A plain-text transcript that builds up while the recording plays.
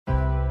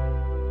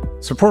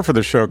Support for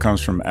the show comes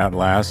from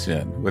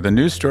Atlassian. With a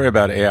news story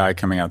about AI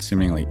coming out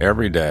seemingly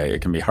every day,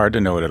 it can be hard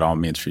to know what it all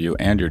means for you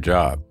and your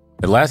job.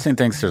 Atlassian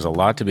thinks there's a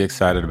lot to be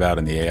excited about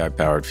in the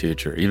AI-powered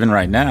future. Even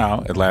right now,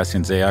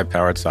 Atlassian's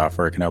AI-powered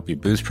software can help you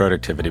boost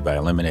productivity by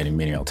eliminating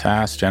menial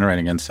tasks,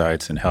 generating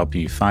insights, and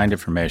helping you find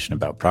information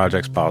about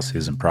projects,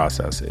 policies, and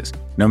processes.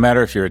 No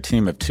matter if you're a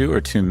team of 2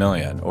 or 2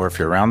 million, or if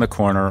you're around the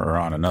corner or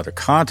on another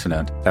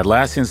continent,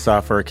 Atlassian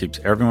software keeps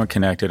everyone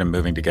connected and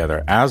moving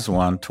together as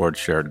one towards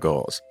shared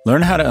goals.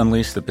 Learn how to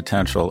unleash the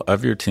potential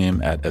of your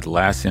team at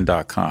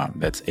Atlassian.com.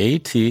 That's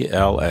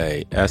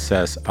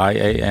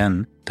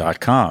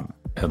Atlassian.com.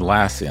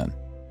 Atlassian.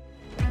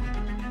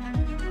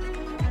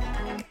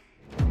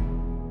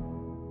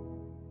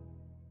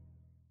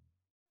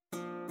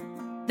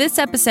 This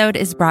episode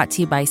is brought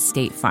to you by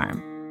State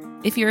Farm.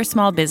 If you're a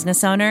small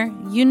business owner,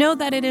 you know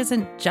that it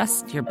isn't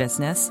just your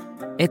business,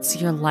 it's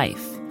your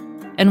life.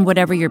 And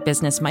whatever your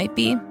business might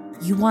be,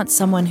 you want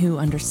someone who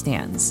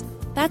understands.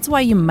 That's why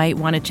you might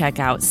want to check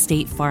out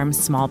State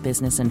Farm's small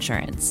business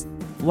insurance.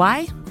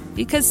 Why?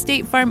 Because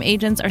State Farm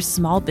agents are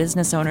small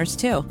business owners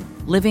too,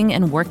 living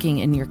and working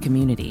in your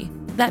community.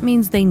 That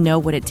means they know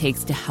what it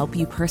takes to help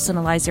you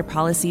personalize your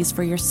policies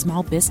for your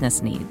small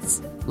business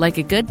needs. Like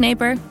a good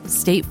neighbor,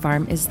 State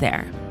Farm is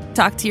there.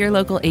 Talk to your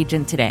local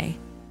agent today.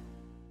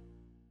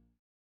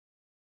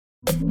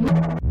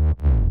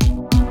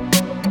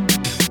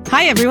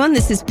 Hi, everyone.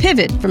 This is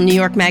Pivot from New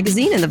York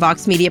Magazine and the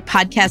Vox Media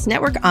Podcast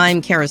Network.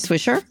 I'm Kara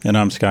Swisher. And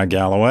I'm Scott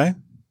Galloway.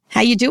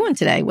 How you doing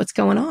today? What's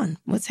going on?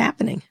 What's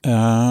happening?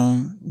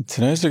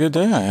 Today's a good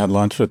day. I had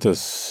lunch with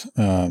this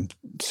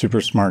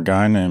super smart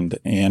guy named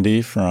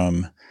Andy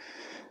from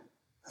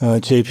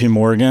JP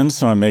Morgan.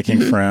 So I'm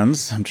making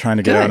friends. I'm trying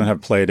to get out and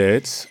have play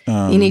dates.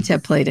 You need to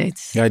have play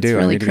dates. Yeah, I do. It's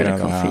really I need to get out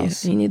critical of the for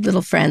house. you. You need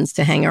little friends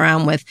to hang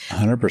around with.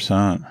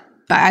 100%.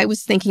 I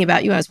was thinking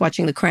about you. I was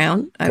watching The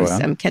Crown.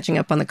 I'm catching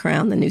up on The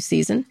Crown, the new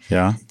season.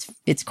 Yeah.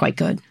 It's quite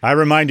good. I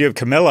remind you of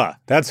Camilla.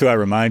 That's who I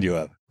remind you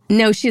of.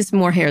 No, she has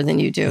more hair than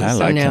you do. I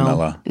like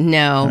Camilla.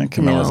 No, I think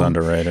Camilla's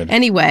underrated.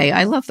 Anyway,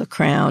 I love The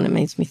Crown. It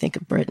makes me think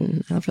of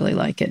Britain. I really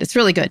like it. It's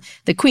really good.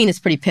 The Queen is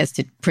pretty pissed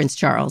at Prince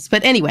Charles.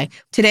 But anyway,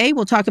 today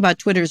we'll talk about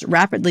Twitter's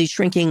rapidly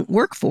shrinking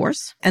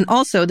workforce and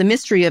also the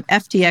mystery of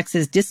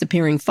FTX's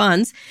disappearing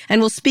funds.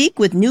 And we'll speak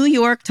with New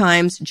York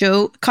Times'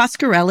 Joe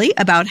Coscarelli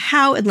about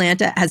how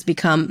Atlanta has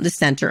become the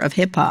center of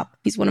hip hop.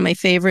 He's one of my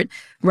favorite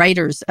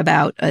writers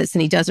about us,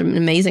 and he does an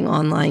amazing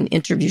online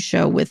interview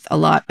show with a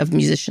lot of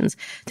musicians.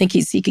 I think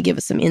he could give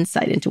us some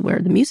insight into where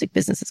the music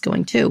business is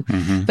going too.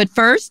 Mm-hmm. But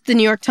first, the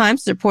New York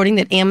Times is reporting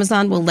that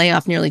Amazon will lay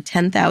off nearly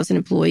 10,000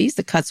 employees.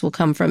 The cuts will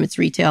come from its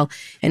retail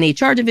and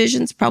HR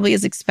divisions, probably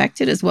as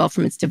expected, as well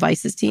from its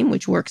devices team,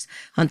 which works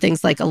on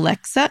things like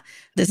Alexa.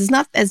 This is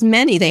not as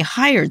many. They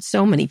hired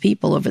so many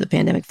people over the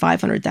pandemic,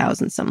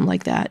 500,000, something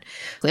like that.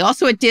 They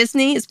also at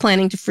Disney is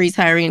planning to freeze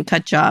hiring and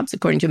cut jobs,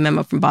 according to a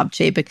memo from Bob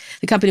Chapek.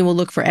 The company will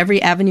look for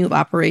every avenue of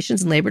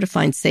operations and labor to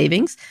find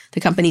savings. The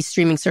company's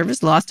streaming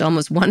service lost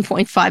almost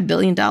 $1.5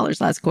 billion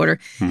last quarter,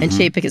 and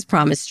Chapek has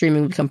promised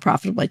streaming will become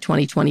profitable by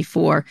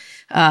 2024.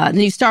 The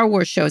new Star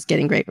Wars show is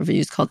getting great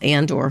reviews called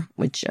Andor,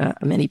 which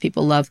many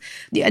people love.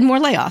 And more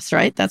layoffs,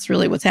 right? That's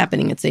really what's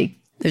happening.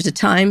 There's a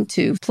time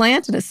to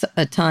plant and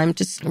a time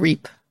to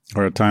reap.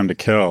 Or a time to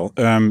kill.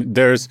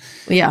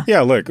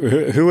 Look,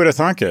 who would have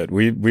thunk it?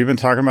 We've been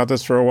talking about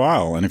this for a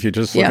while. And if you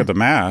just look at the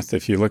math,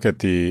 if you look at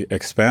the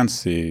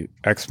expense, the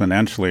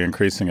exponentially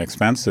increasing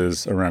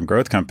expenses around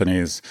growth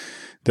companies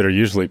that are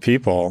usually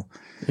people,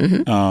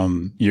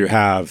 you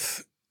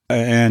have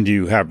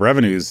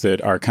revenues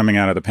that are coming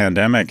out of the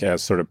pandemic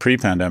as sort of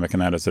pre-pandemic,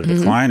 and that is they're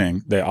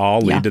declining. They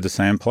all lead to the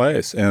same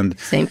place. And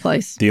same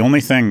place. The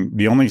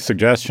only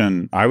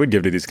suggestion I would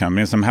give to these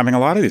companies, I'm having a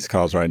lot of these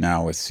calls right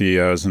now with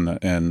CEOs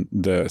and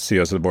the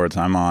CEOs of the boards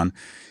I'm on,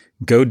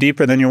 go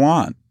deeper than you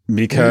want,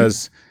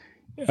 because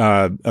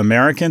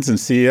Americans and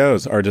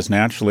CEOs are just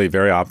naturally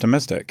very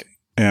optimistic.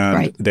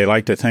 And they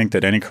like to think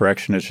that any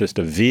correction is just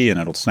a V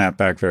and it'll snap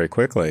back very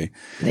quickly.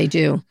 They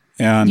do.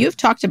 And you've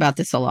talked about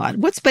this a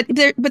lot.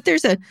 But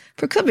there's a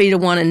proclivity to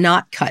want to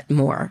not cut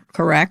more,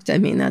 correct? I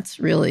mean, that's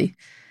really...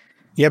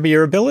 Yeah, but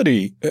your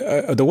ability,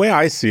 the way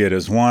I see it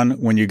is, one,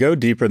 when you go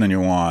deeper than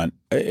you want,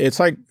 it's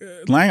like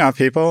laying off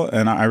people,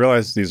 and I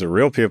realize these are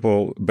real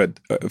people, but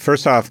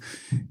first off,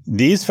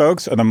 these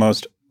folks are the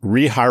most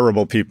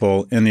rehirable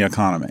people in the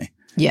economy.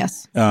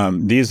 Yes.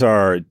 These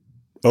are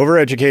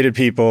overeducated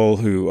people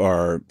who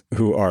are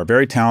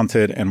very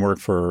talented and work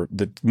for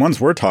the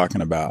ones we're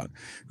talking about,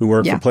 who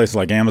work for places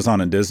like Amazon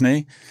and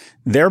Disney.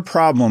 Their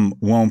problem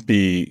won't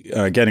be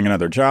getting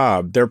another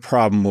job. Their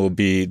problem will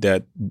be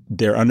that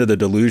they're under the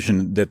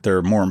delusion that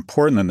they're more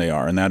important than they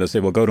are, and that is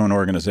they will go to an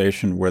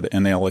organization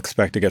and they'll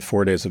expect to get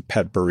 4 days of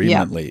pet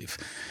bereavement leave,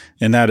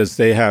 and that is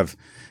they have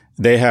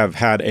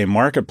had a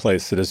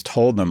marketplace that has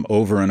told them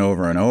over and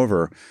over and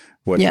over,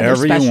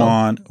 whatever you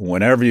want,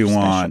 whenever you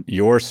want,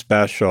 you're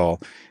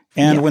special.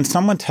 And when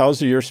someone tells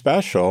you you're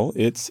special,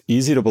 it's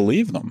easy to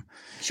believe them.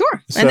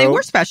 Sure. And they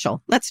were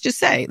special. Let's just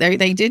say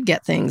they did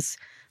get things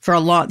for a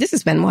long, this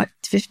has been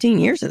 15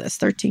 years of this,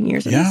 13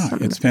 years of this? Yeah,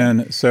 it's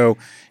been, so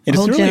it's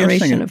whole really generation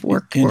interesting of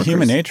workers. in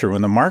human nature.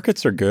 When the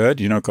markets are good,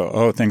 you don't go,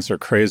 oh, things are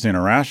crazy and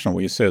irrational.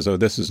 What you say is, oh,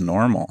 this is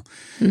normal.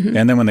 Mm-hmm.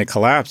 And then when they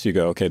collapse, you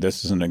go, okay,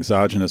 this is an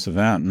exogenous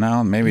event.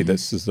 No, maybe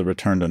this is the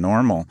return to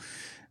normal.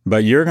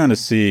 But you're going to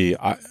see,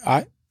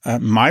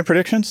 my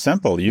prediction,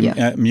 simple.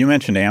 You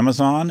mentioned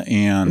Amazon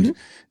and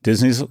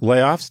Disney's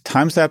layoffs.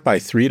 Times that by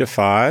 3 to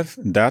 5.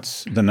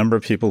 That's the number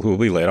of people who will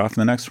be laid off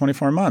in the next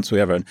 24 months. We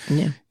have an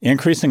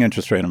increasing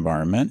interest rate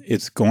environment.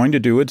 It's going to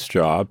do its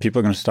job. People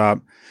are going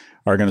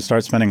to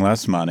start spending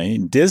less money.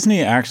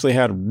 Disney actually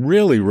had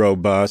really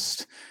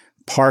robust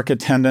park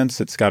attendance.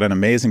 It's got an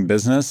amazing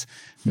business,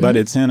 but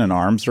it's in an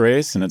arms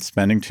race and it's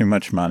spending too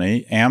much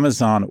money.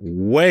 Amazon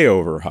way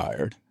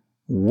overhired.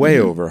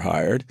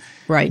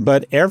 Right.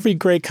 But every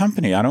great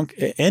company,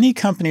 any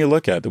company you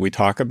look at that we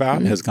talk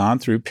about has gone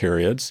through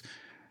periods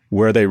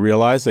where they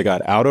realized they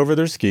got out over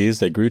their skis,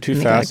 they grew too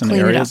fast in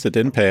areas that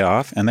didn't pay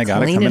off, and they got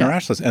to come in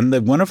rationalize. And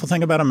the wonderful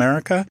thing about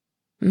America,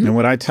 and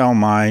what I tell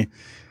my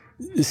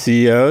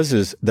CEOs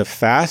is the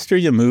faster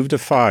you move to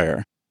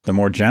fire, the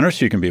more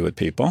generous you can be with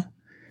people.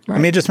 Right. I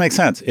mean, it just makes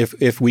sense.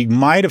 If we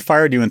might have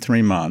fired you in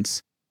 3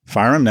 months,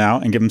 fire them now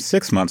and give them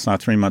 6 months,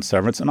 not 3 months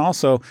severance. And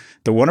also,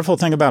 the wonderful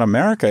thing about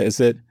America is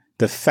that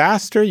the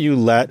faster you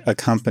let a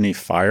company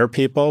fire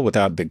people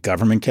without the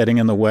government getting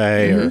in the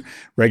way or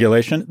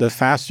regulation, the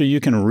faster you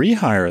can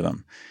rehire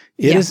them.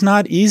 It is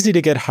not easy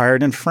to get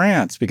hired in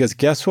France because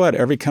guess what?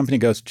 Every company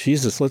goes,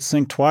 Jesus, let's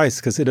think twice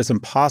because it is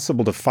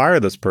impossible to fire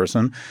this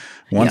person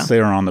once they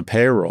are on the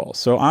payroll.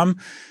 So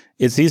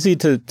it's easy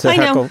to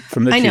heckle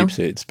from the cheap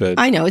seats, but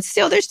I know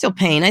there's still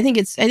pain. I think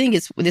this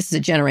is a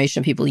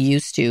generation of people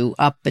used to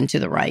up and to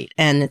the right,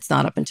 and it's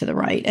not up and to the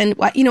right. And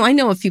I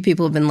know a few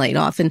people have been laid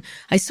off, and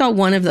I saw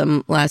one of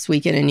them last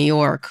weekend in New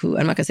York. Who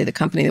I'm not going to say the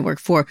company they work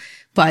for,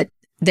 but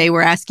they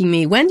were asking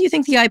me, when do you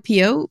think the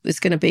IPO is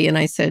going to be? And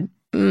I said,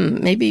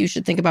 maybe you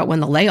should think about when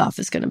the layoff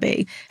is going to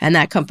be. And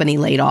that company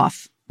laid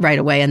off right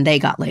away, and they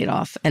got laid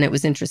off. And it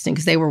was interesting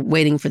because they were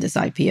waiting for this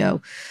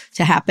IPO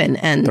to happen.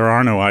 And there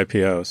are no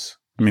IPOs.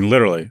 I mean,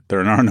 literally,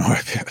 there are no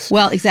IPOs.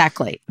 Well,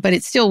 exactly. But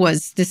it still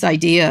was this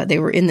idea. They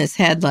were in this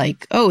head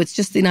like, oh, it's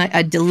just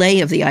a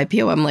delay of the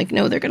IPO. I'm like,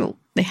 no,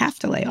 they have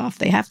to lay off.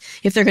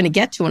 If they're going to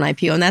get to an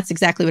IPO. And that's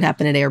exactly what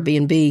happened at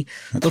Airbnb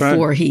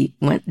before he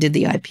did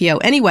the IPO.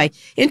 Anyway,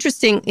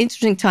 interesting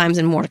times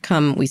and more to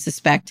come, we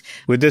suspect.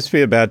 Would this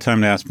be a bad time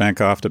to ask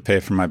Bankoff to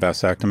pay for my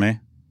vasectomy?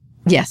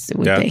 Yes, it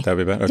would be.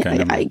 That'd be bad?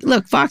 Okay.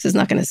 Look, Fox is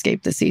not going to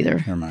escape this either.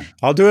 Never mind.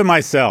 I'll do it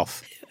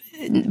myself.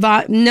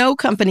 No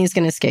company is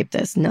going to escape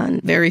this. None.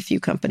 Very few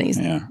companies.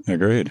 Yeah,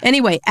 agreed.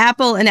 Anyway,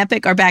 Apple and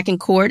Epic are back in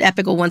court.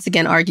 Epic will once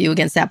again argue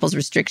against Apple's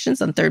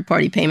restrictions on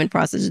third-party payment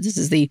processors. This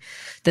is the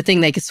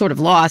thing they sort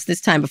of lost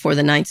this time before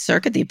the Ninth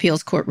Circuit. The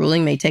appeals court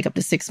ruling may take up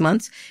to 6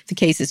 months. If the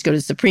cases go to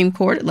the Supreme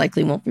Court, it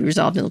likely won't be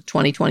resolved until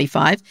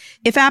 2025.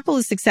 If Apple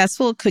is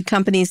successful, could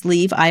companies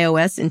leave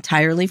iOS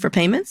entirely for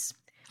payments?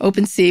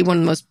 OpenSea, one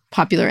of the most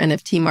popular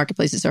NFT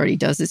marketplaces, already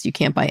does this. You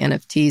can't buy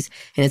NFTs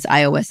in its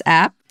iOS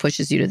app,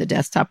 pushes you to the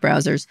desktop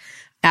browsers.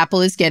 Apple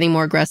is getting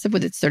more aggressive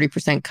with its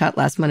 30% cut.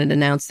 Last month, it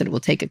announced that it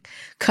will take a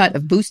cut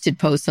of boosted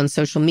posts on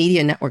social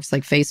media networks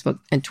like Facebook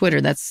and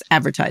Twitter. That's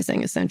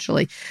advertising,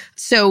 essentially.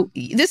 So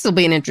this will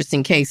be an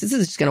interesting case. This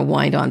is just going to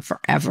wind on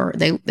forever.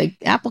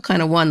 Apple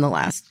kind of won the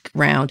last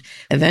round.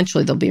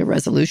 Eventually, there'll be a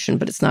resolution,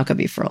 but it's not going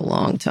to be for a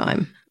long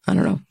time. I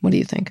don't know. What do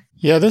you think?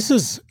 Yeah, this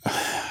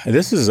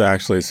is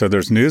actually, so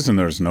there's news and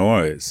there's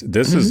noise.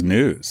 This is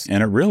news,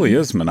 and it really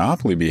is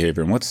monopoly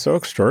behavior. And what's so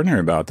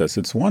extraordinary about this,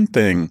 it's one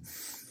thing,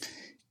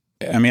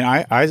 I mean,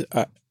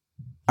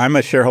 I'm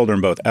a shareholder in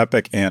both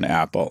Epic and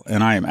Apple,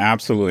 and I am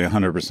absolutely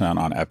 100%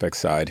 on Epic's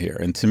side here.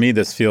 And to me,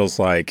 this feels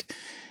like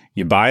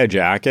you buy a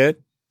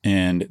jacket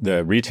and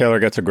the retailer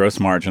gets a gross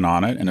margin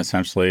on it, and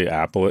essentially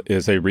Apple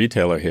is a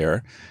retailer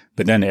here.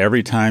 But then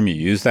every time you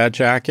use that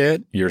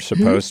jacket, you're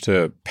supposed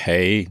to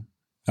pay,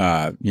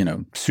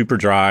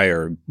 Superdry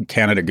or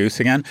Canada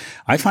Goose again.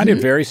 I find it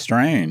very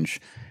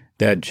strange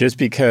that just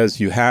because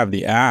you have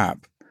the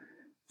app,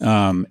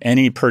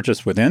 any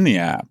purchase within the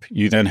app,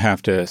 you then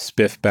have to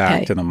spiff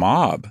back to the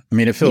mob. I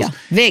mean, it feels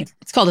VIG.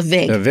 It's called a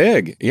VIG. A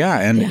VIG, yeah,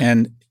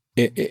 and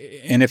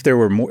if there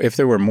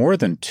were more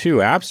than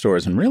 2 app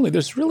stores, and really,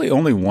 there's really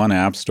only one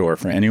app store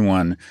for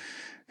anyone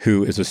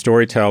who is a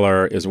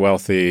storyteller, is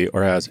wealthy,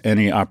 or has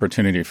any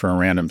opportunity for a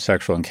random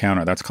sexual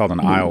encounter. That's called an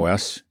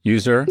iOS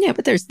user. Yeah,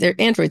 but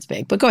Android's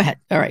big. But go ahead.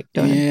 All right,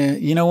 go ahead. Yeah,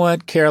 you know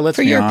what, Kara, let's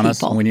be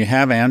honest. People. When you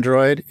have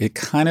Android, it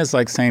kind of is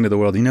like saying to the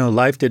world,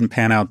 life didn't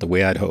pan out the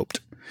way I'd hoped.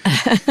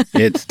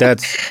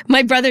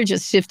 My brother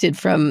just shifted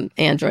from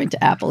Android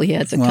to Apple. He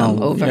had to come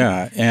over.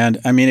 Yeah,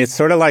 and I mean, it's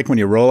sort of like when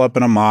you roll up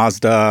in a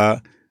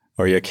Mazda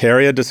or you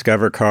carry a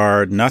Discover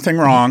card. Nothing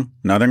wrong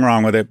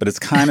with it, but it's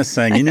kind of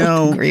saying,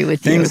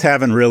 things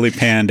haven't really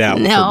panned out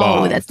for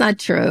Bob. No, that's not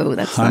true.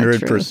 That's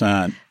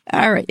 100%.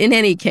 All right. In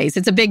any case,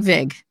 it's a big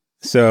VIG.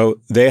 So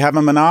they have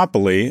a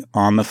monopoly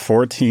on the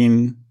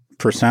 14%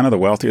 of the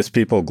wealthiest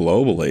people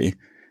globally.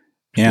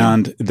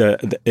 And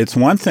it's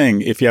one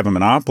thing if you have a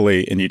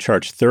monopoly and you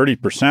charge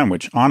 30%,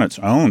 which on its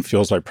own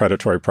feels like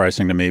predatory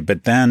pricing to me,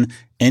 but then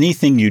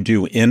anything you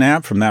do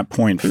in-app from that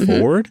point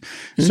forward.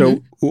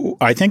 So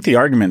I think the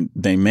argument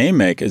they may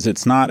make is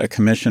it's not a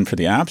commission for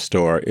the App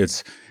Store,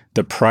 it's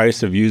the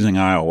price of using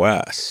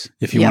iOS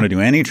if you want to do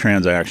any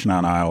transaction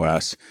on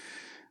iOS.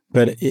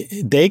 But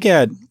they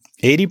get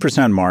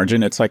 80%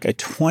 margin. It's like a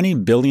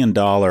 $20 billion.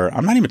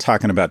 I'm not even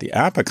talking about the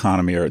app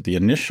economy or the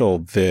initial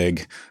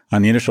VIG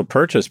on the initial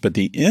purchase, but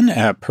the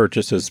in-app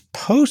purchases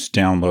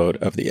post-download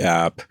of the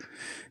app,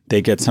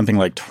 they get something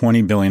like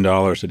 $20 billion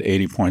at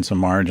 80 points of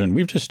margin.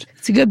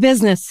 It's a good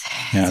business.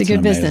 Yeah, it's a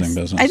good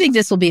business. I think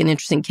this will be an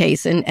interesting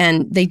case.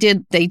 And they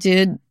did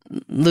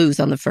lose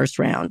on the first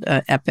round.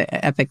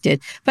 Epic did.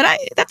 But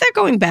they're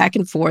going back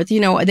and forth.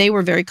 They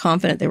were very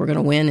confident they were going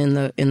to win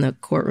in the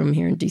courtroom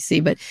here in D.C.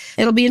 But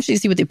it'll be interesting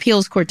to see what the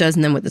appeals court does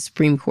and then what the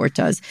Supreme Court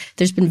does.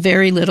 There's been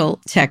very little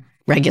tech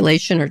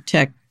regulation or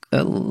tech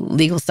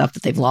legal stuff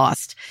that they've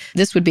lost.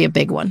 This would be a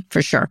big one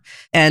for sure.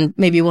 And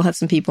maybe we'll have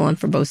some people on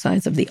for both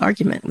sides of the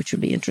argument, which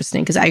would be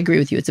interesting because I agree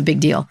with you. It's a big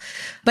deal.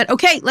 But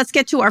okay, let's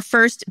get to our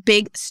first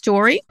big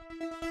story.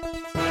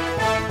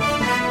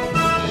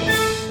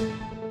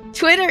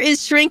 Twitter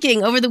is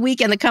shrinking. Over the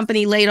weekend, the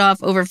company laid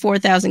off over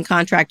 4,000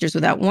 contractors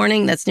without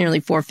warning. That's nearly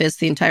 4/5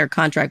 the entire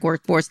contract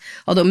workforce.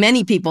 Although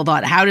many people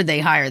thought, how did they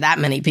hire that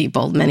many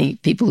people? Many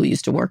people who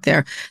used to work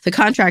there. The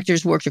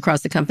contractors worked across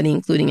the company,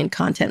 including in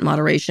content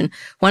moderation.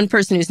 One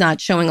person who's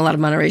not showing a lot of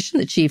moderation,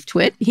 the chief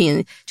twit,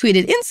 he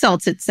tweeted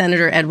insults at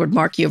Senator Edward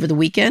Markey over the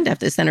weekend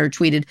after the senator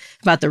tweeted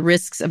about the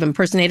risks of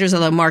impersonators,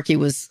 although Markey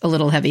was a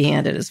little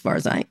heavy-handed as far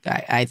as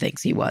I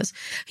think he was.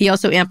 He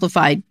also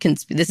amplified,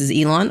 this is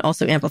Elon,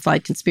 also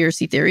amplified conspiracy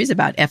theories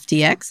about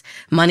FTX,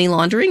 money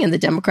laundering, and the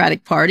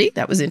Democratic Party.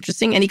 That was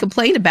interesting. And he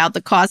complained about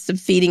the cost of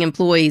feeding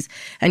employees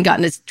and got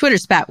in his Twitter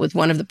spat with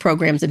one of the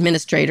program's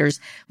administrators,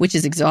 which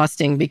is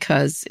exhausting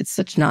because it's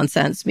such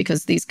nonsense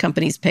because these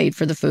companies paid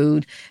for the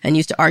food and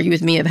used to argue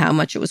with me of how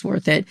much it was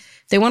worth it.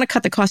 If they want to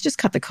cut the cost, just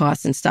cut the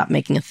cost and stop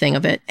making a thing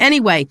of it.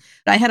 Anyway,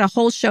 I had a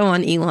whole show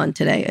on Elon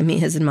today. I mean,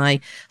 his and my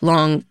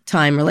long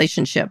time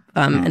relationship.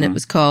 And it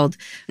was called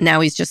Now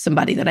He's Just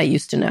Somebody That I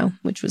Used to Know,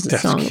 which was a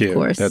song, cute. Of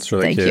course. That's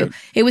really Thank cute. you.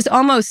 It was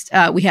almost,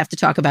 we have to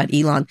talk about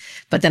Elon,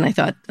 but then I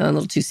thought a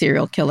little too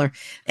serial killer.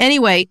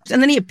 Anyway,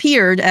 and then he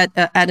appeared at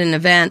an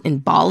event in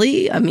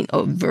Bali,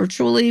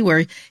 virtually,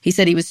 where he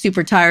said he was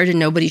super tired and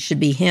nobody should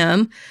be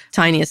him.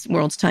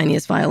 World's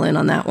tiniest violin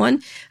on that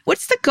one.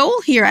 What's the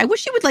goal here? I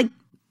wish he would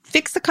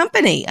fix the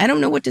company. I don't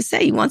know what to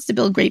say. He wants to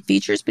build great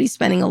features, but he's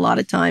spending a lot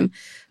of time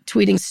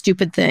tweeting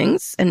stupid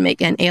things and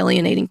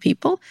alienating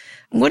people.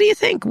 What do you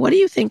think? What do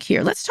you think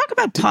here? Let's talk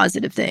about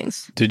positive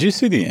things. Did you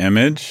see the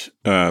image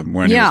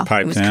when he was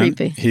piped it was in?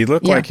 Creepy. He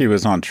looked like he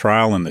was on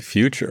trial in the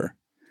future.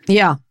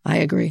 Yeah, I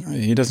agree.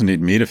 He doesn't need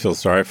me to feel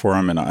sorry for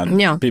him,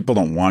 and people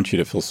don't want you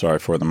to feel sorry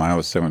for them. I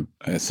always say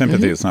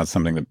sympathy is not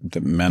something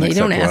that men accept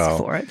well. You don't ask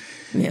for it.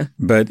 Yeah.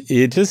 But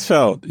it just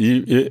felt,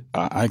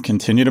 I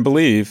continue to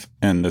believe,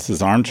 and this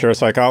is armchair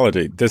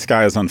psychology, this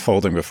guy is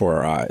unfolding before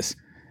our eyes.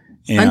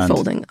 And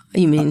unfolding,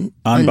 you mean?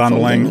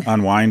 Unbundling,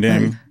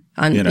 unwinding,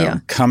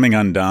 coming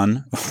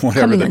undone,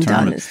 whatever coming the term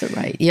undone is the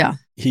right, yeah.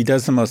 He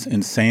does the most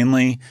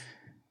insanely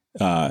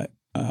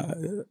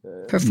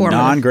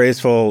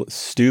non-graceful,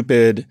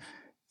 stupid,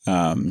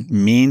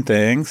 mean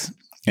things.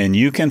 And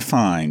you can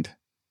find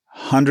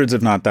hundreds,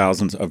 if not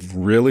thousands, of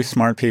really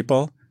smart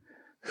people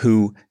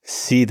who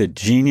see the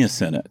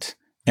genius in it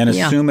and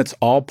assume it's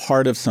all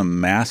part of some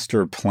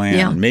master plan.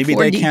 Yeah. Maybe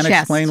they can't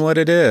explain what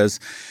it is,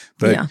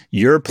 but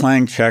you're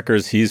playing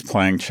checkers, he's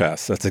playing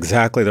chess. That's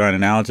exactly the right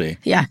analogy.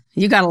 Yeah,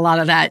 you got a lot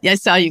of that. I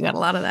saw you got a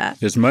lot of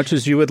that. As much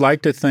as you would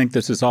like to think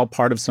this is all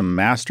part of some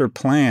master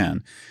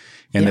plan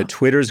and that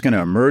Twitter's going to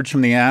emerge from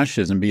the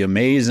ashes and be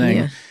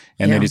amazing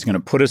and that he's going to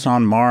put us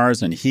on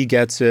Mars and he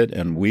gets it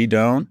and we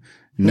don't.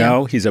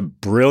 No, he's a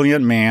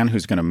brilliant man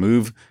who's going to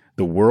move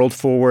the world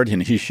forward,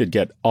 and he should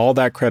get all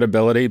that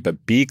credibility.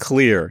 But be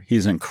clear,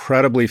 he's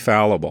incredibly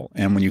fallible.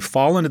 And when you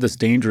fall into this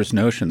dangerous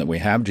notion that we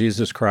have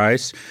Jesus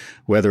Christ,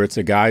 whether it's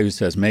a guy who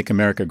says, make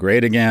America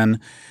great again,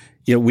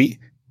 we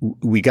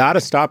got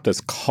to stop this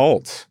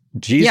cult.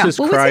 Jesus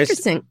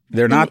Christ,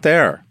 they're not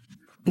there.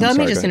 Let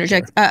me just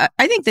interject. I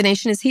think the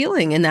nation is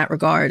healing in that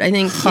regard. I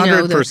think,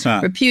 the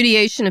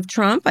repudiation of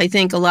Trump, I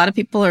think a lot of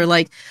people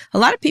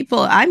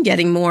I'm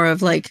getting more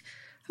of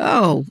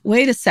oh,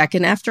 wait a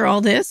second. After all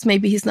this,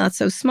 maybe he's not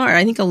so smart.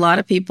 I think a lot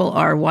of people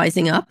are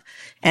wising up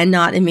and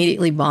not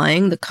immediately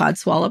buying the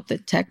codswallop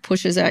that tech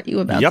pushes at you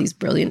about these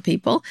brilliant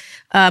people.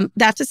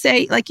 That to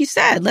say, like you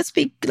said, let's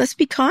be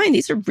kind.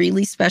 These are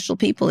really special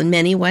people in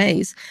many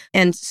ways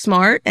and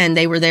smart, and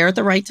they were there at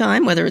the right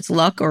time, whether it's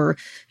luck or,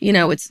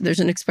 there's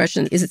an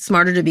expression, is it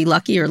smarter to be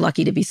lucky or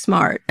lucky to be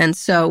smart? And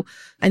so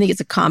I think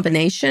it's a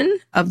combination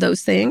of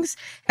those things.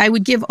 I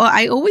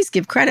always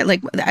give credit.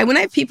 When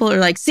I have people who are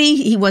like, see,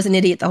 he was an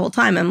idiot the whole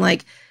time. I'm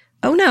like,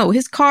 oh no,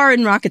 his car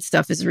and rocket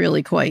stuff is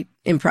really quite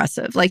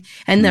impressive.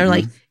 And they're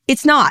like,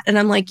 it's not. And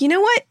I'm like, you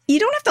know what? You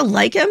don't have to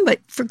like him, but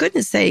for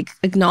goodness sake,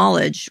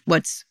 acknowledge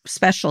what's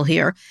special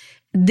here.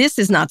 this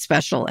is not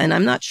special, and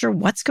I'm not sure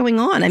what's going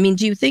on. I mean,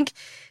 do you think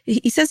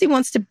he says he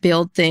wants to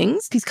build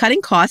things? He's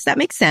cutting costs. That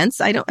makes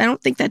sense. I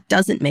don't think that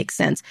doesn't make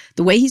sense.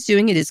 The way he's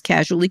doing it is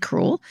casually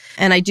cruel.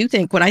 And I do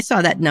think when I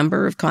saw that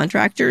number of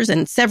contractors,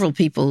 and several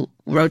people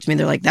wrote to me,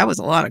 they're like, that was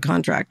a lot of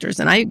contractors.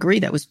 And I agree,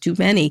 that was too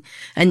many.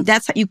 And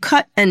that's how you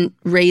cut and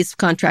raise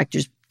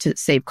contractors to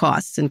save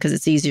costs, and because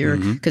it's easier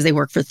because they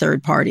work for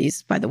third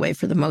parties, by the way,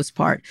 for the most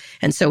part.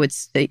 And so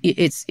it's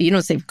you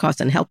don't save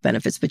costs on health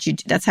benefits, but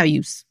that's how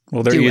you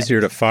Well, they're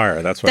easier to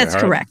fire. That's why. That's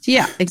correct.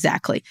 Yeah,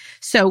 exactly.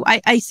 So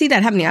I see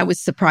that happening. I was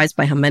surprised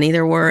by how many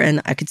there were,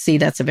 and I could see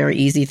that's a very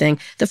easy thing.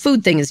 The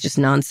food thing is just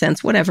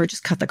nonsense. Whatever,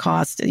 just cut the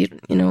cost. You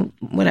know,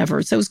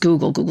 whatever. So is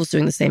Google. Google's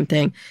doing the same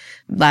thing.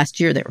 Last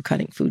year they were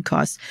cutting food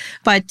costs,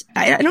 but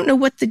I don't know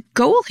what the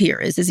goal here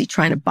is. Is he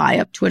trying to buy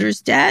up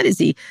Twitter's debt? Does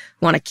he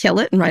want to kill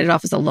it and write it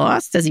off as a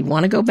loss? Does he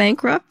want to go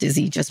bankrupt? Is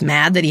he just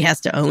mad that he has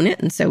to own it,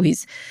 and so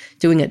he's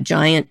doing a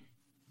giant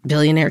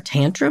billionaire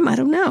tantrum? I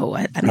don't know.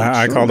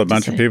 I called a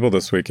bunch of people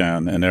this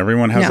weekend, and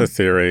everyone has a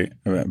theory,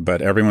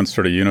 but everyone's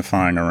sort of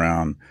unifying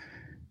around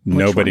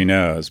nobody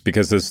knows,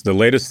 because the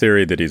latest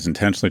theory that he's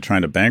intentionally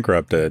trying to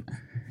bankrupt it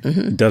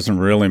doesn't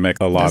really make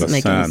a lot of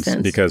sense,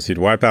 because he'd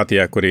wipe out the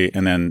equity,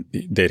 and then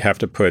they'd have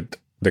to put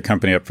the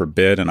company up for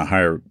bid, and a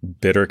higher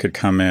bidder could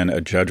come in.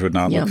 A judge would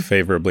not look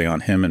favorably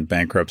on him in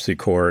bankruptcy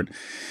court.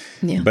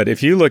 Yeah. But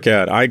if you look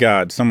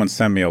at, someone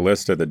sent me a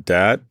list of the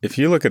debt. If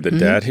you look at the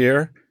debt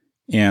here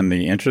and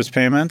the interest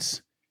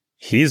payments,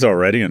 he's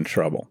already in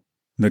trouble.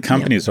 The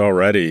company's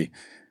already,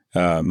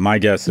 my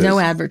guess is, no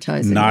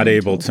advertising, not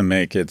able to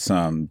make its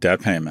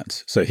debt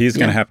payments. So he's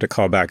going to have to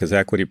call back his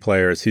equity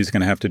players. He's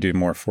going to have to do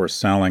more forced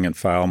selling and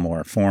file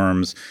more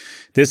forms.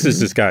 This has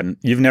just gotten,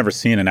 you've never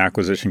seen an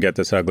acquisition get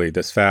this ugly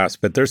this fast.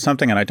 But there's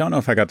something, and I don't know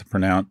if I got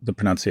the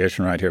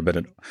pronunciation right here, but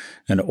an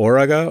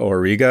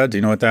Auriga, do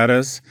you know what that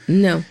is?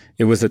 No.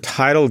 It was a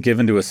title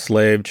given to a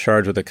slave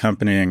charged with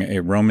accompanying a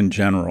Roman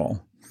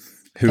general.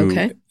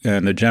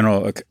 And the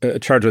general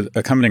charged with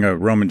accompanying a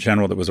Roman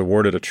general that was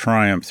awarded a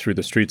triumph through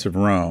the streets of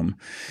Rome.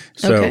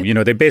 So,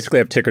 they basically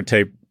have ticker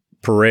tape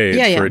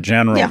parades for a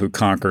general who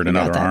conquered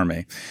another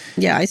army.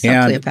 Yeah, I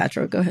saw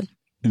Cleopatra. Go ahead.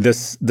 The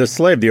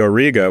slave, the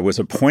Auriga, was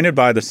appointed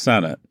by the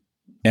Senate,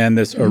 and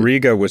this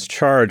Auriga was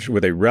charged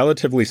with a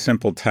relatively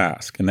simple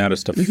task, and that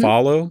is to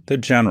follow the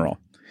general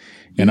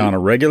and on a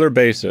regular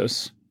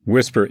basis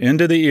whisper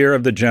into the ear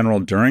of the general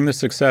during the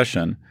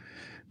succession,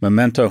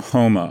 memento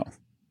homo.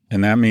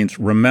 And that means,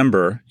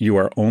 remember, you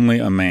are only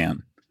a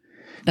man.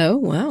 Oh,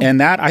 wow.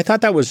 And I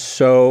thought that was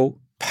so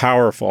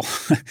powerful.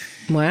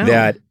 Wow.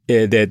 that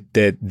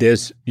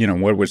this,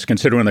 what was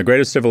considered one of the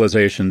greatest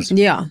civilizations.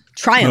 Yeah.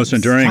 Triumphs. Most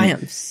enduring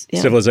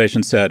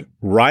civilization said,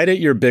 right at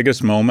your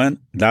biggest moment,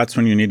 that's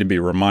when you need to be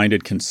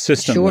reminded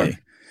consistently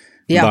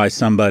by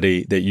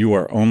somebody that you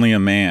are only a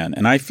man.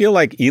 And I feel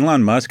like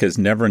Elon Musk has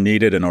never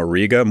needed an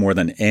Auriga more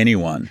than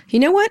anyone. You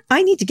know what?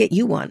 I need to get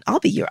you one.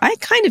 I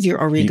kind of your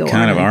Auriga. You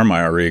kind of are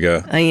my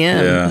Auriga. I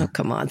am. Yeah. Oh,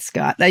 come on,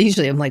 Scott.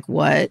 I'm like,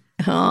 what?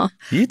 Huh?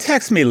 You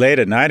text me late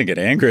at night and get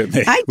angry at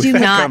me. I do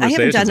not. I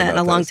haven't done that in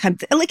a long time.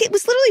 Like, it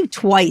was literally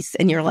twice,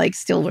 and you're like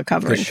still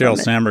recovering from it. Sheryl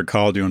Sandberg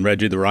called you and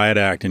read you the riot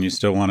act, and you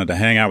still wanted to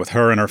hang out with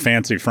her and her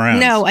fancy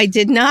friends. No, I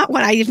did not.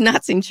 I have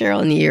not seen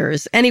Sheryl in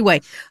years. Anyway,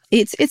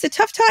 it's a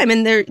tough time,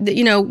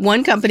 and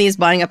one company is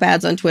buying up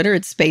ads on Twitter.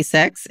 It's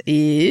SpaceX.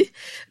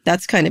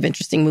 That's kind of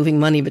interesting, moving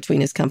money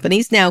between his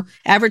companies. Now,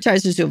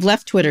 advertisers who have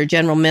left Twitter: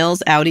 General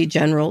Mills, Audi,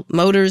 General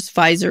Motors,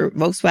 Pfizer,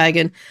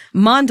 Volkswagen,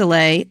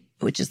 Mondelez,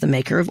 which is the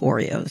maker of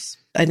Oreos.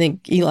 I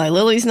think Eli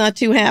Lilly's not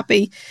too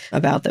happy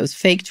about those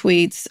fake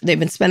tweets. They've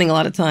been spending a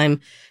lot of time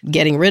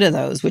getting rid of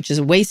those, which is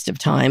a waste of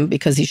time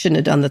because he shouldn't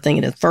have done the thing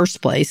in the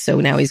first place. So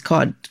now he's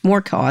caught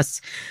more costs.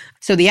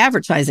 So the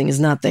advertising is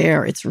not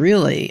there. It's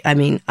really,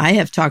 I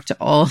have talked to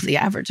all the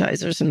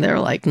advertisers and they're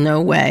like, no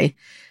way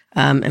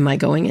am I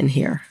going in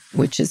here,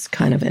 which is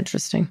kind of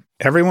interesting.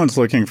 Everyone's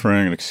looking for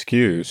an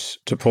excuse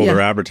to pull their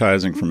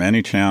advertising from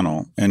any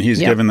channel, and he's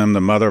given them the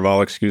mother of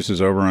all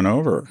excuses over and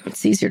over.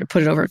 It's easier to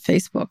put it over at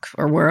Facebook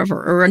or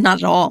wherever, or not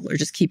at all, or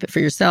just keep it for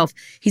yourself.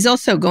 He's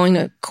also going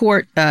to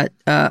court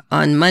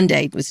on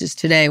Monday, which is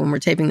today when we're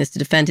taping this, to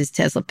defend his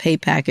Tesla pay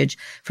package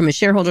from a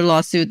shareholder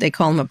lawsuit. They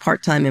call him a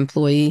part-time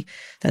employee.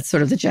 That's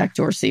sort of the Jack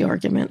Dorsey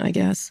argument, I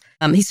guess.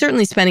 He's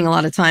certainly spending a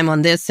lot of time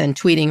on this and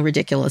tweeting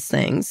ridiculous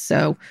things.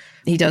 So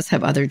he does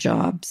have other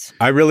jobs.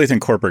 I really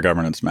think corporate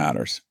governance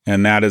matters.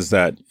 And that is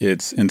that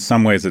it's, in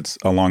some ways, it's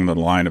along the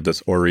line of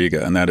this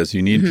Auriga. And that is,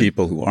 you need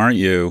people who aren't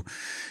you,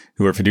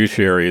 who are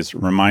fiduciaries,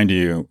 remind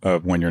you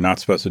of when you're not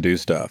supposed to do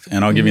stuff.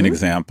 And I'll give you an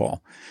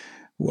example.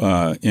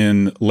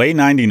 In late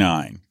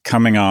 99,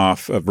 coming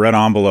off of Red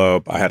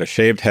Envelope, I had a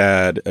shaved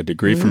head, a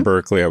degree from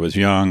Berkeley. I was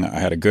young. I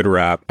had a good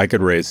rap. I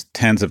could raise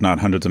tens, if not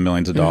hundreds of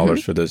millions of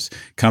dollars for this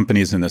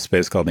companies in this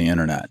space called the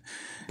internet.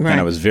 Right. And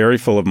I was very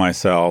full of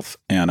myself.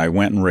 And I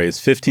went and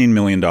raised $15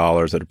 million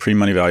at a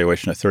pre-money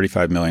valuation of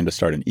 $35 million to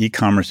start an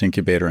e-commerce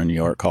incubator in New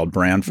York called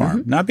Brand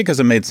Farm. Not because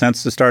it made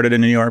sense to start it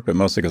in New York, but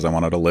mostly because I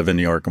wanted to live in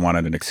New York and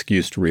wanted an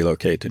excuse to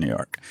relocate to New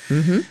York.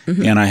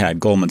 And I had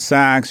Goldman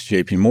Sachs,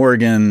 JP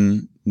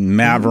Morgan,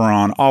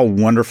 Maveron, all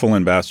wonderful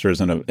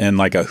investors and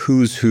like a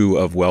who's who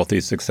of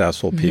wealthy,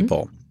 successful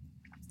people.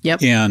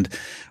 Yep. And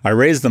I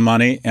raised the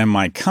money, and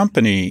my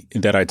company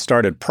that I'd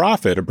started,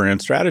 Profit, a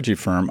brand strategy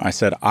firm, I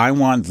said, I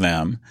want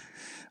them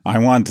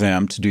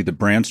to do the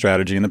brand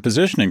strategy and the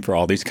positioning for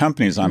all these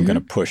companies I'm going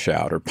to push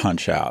out or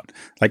punch out,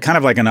 like kind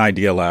of like an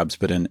Idea Labs,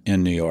 but in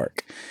New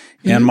York.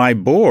 And my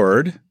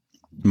board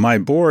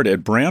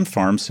at Brand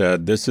Farm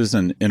said, this is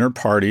an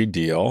inter-party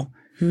deal.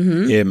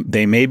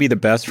 They may be the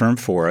best firm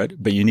for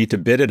it, but you need to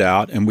bid it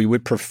out, and we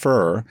would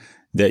prefer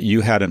that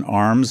you had an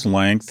arm's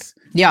length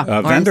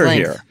vendor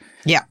here.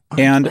 Yeah.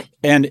 And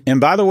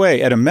by the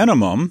way, at a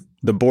minimum,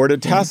 the board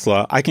at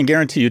Tesla, I can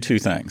guarantee you two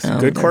things.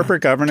 Good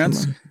corporate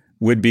governance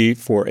would be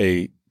for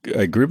a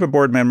group of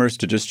board members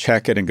to just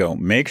check it and go,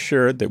 make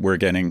sure that we're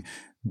getting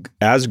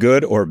as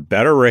good or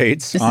better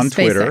rates on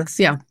Twitter.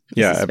 SpaceX,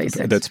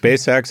 SpaceX. That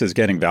SpaceX is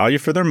getting value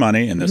for their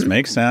money, and this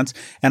makes sense.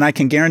 And I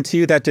can guarantee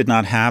you that did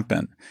not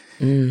happen.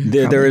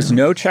 There is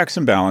no checks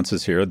and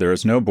balances here. There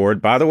is no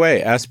board. By the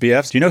way,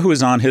 SBF, do you know who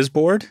is on his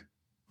board?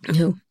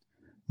 Who?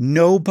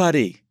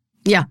 Nobody.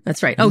 Yeah,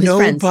 that's right. Oh, his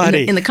friends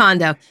in the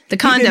condo. The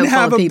condo he didn't full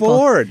have of a people.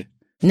 Board.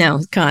 No,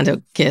 the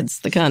condo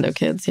kids,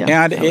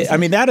 yeah.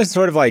 And that is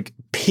sort of like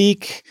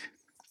peak.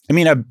 I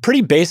mean, a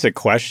pretty basic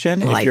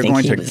question. If you're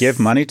going to give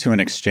money to an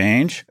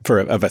exchange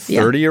of a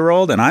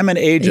 30-year-old, and I'm an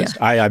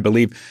agent, I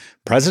believe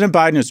President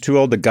Biden is too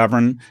old to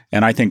govern,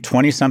 and I think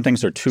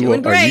 20-somethings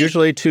are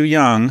usually too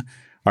young.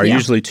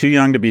 Usually too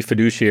young to be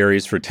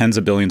fiduciaries for tens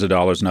of billions of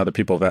dollars in other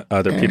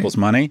people's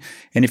money.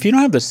 And if you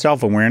don't have the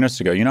self-awareness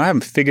to go, I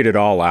haven't figured it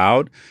all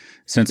out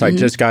since I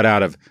just got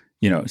out of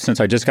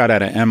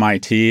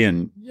MIT.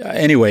 And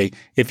anyway,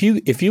 if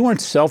you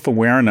weren't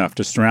self-aware enough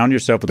to surround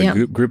yourself with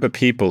a group of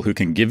people who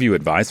can give you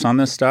advice on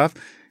this stuff.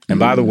 And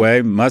by the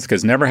way, Musk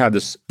has never had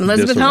this.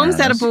 Elizabeth Holmes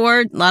had a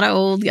board, a lot of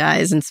old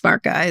guys and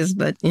smart guys,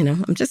 but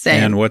I'm just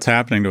saying. And what's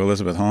happening to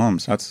Elizabeth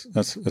Holmes? That's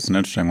an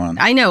interesting one.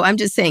 I know. I'm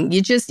just saying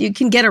you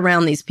can get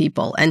around these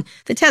people, and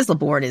the Tesla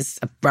board is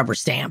a rubber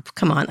stamp.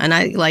 Come on, and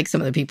I like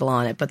some of the people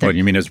on it, but what,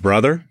 you mean his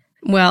brother?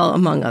 Well,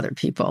 among other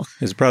people.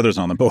 His brother's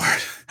on the board.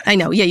 I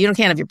know. Yeah, you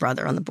can't have your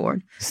brother on the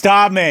board.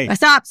 Stop me.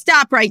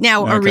 Stop right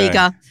now, okay.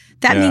 Arriga.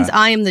 That means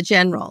I am the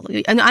general.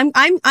 And I'm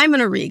an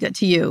Arriga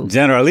to you.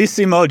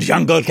 Generalissimo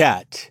Jungle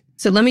Cat.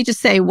 So let me just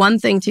say one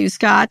thing to you,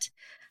 Scott.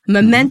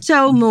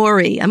 Memento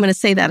mori. I'm going to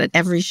say that at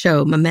every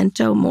show.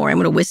 Memento mori. I'm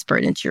going to whisper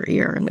it into your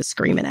ear. I'm going to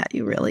scream it at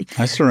you, really.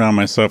 I surround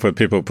myself with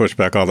people who push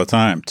back all the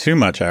time. Too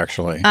much,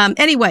 actually.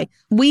 Anyway,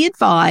 we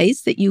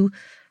advise that you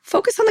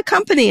focus on the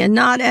company and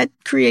not at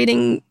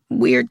creating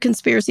weird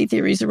conspiracy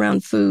theories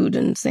around food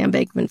and Sam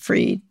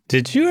Bankman-Fried.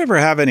 Did you ever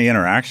have any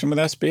interaction with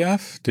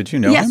SBF? Did you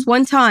know him? Yes,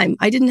 one time.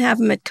 I didn't have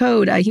him at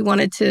Code. He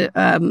wanted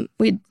to,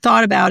 we'd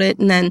thought about it,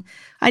 and then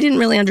I didn't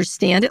really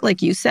understand it.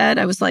 Like you said,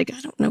 I was like,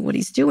 I don't know what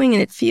he's doing,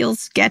 and it feels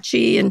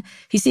sketchy, and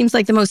he seems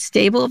like the most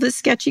stable of this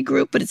sketchy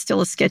group, but it's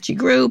still a sketchy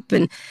group.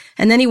 And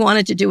then he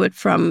wanted to do it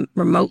from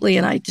remotely,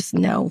 and I just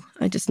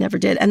never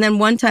did. And then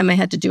one time I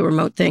had to do a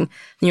remote thing.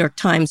 New York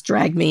Times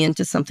dragged me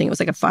into something. It was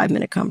like a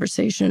 5-minute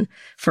conversation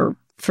for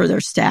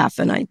their staff,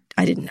 and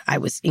I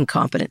was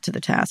incompetent to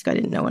the task. I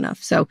didn't know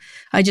enough. So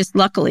I just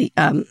luckily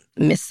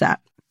missed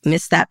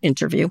that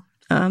interview.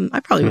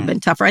 I probably would have been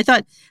tougher. I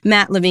thought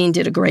Matt Levine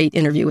did a great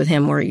interview with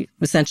him where he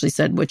essentially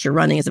said what you're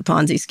running is a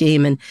Ponzi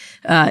scheme,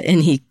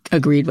 and he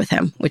agreed with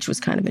him, which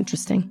was kind of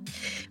interesting.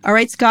 All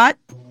right, Scott,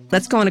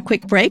 let's go on a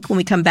quick break. When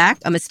we come back,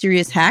 a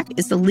mysterious hack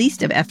is the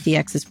least of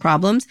FTX's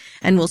problems,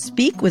 and we'll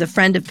speak with a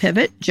friend of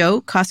Pivot, Joe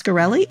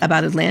Coscarelli,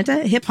 about Atlanta,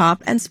 hip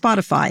hop, and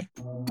Spotify.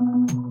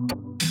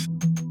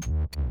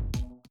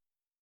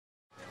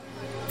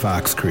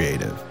 Fox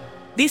Creative.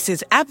 This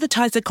is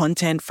advertiser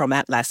content from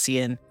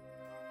Atlassian.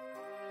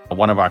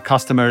 One of our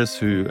customers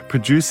who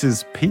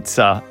produces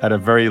pizza at a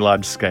very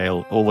large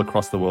scale all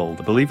across the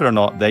world. Believe it or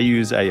not, they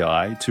use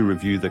AI to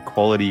review the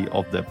quality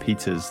of the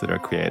pizzas that are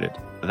created.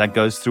 That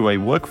goes through a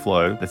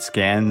workflow that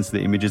scans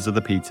the images of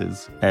the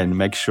pizzas and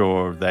makes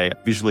sure they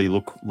visually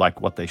look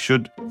like what they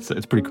should. So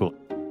it's pretty cool.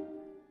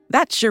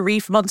 That's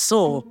Sharif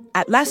Mansour,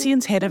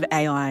 Atlassian's head of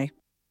AI.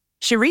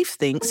 Sharif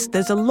thinks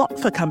there's a lot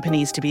for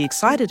companies to be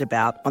excited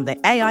about on the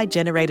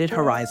AI-generated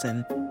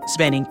horizon,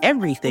 spanning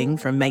everything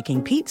from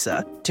making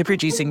pizza to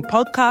producing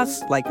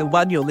podcasts like the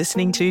one you're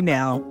listening to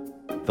now.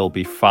 There'll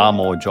be far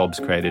more jobs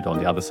created on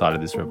the other side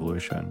of this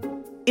revolution.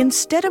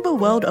 Instead of a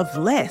world of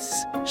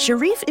less,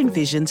 Sharif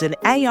envisions an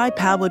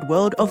AI-powered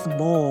world of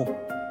more.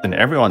 In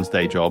everyone's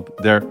day job,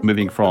 they're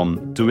moving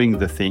from doing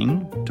the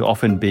thing to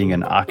often being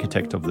an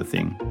architect of the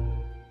thing.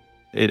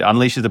 It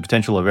unleashes the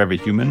potential of every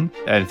human.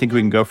 And I think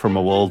we can go from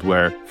a world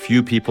where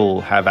few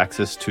people have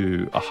access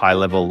to a high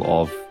level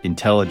of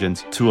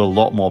intelligence to a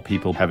lot more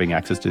people having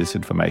access to this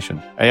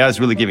information. AI is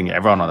really giving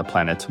everyone on the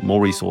planet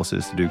more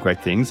resources to do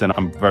great things. And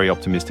I'm very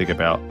optimistic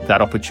about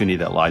that opportunity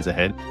that lies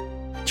ahead.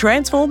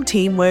 Transform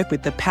teamwork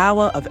with the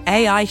power of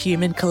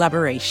AI-human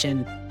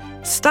collaboration.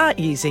 Start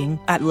using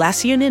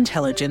Atlassian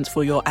Intelligence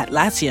for your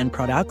Atlassian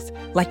products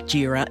like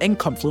Jira and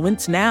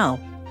Confluence now.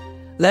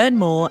 Learn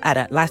more at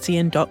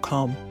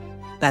Atlassian.com.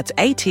 That's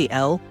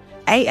Atlassian.com.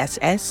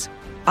 ASSIAN.com.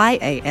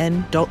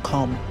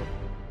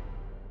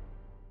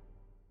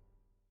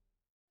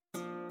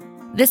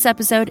 This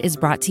episode is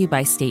brought to you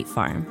by State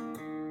Farm.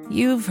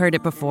 You've heard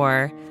it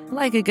before.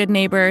 Like a good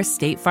neighbor,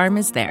 State Farm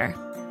is there.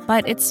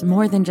 But it's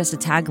more than just a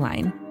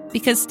tagline,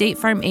 because State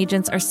Farm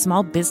agents are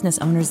small business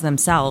owners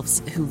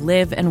themselves who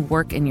live and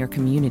work in your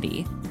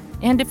community.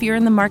 And if you're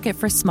in the market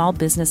for small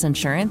business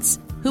insurance,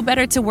 who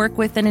better to work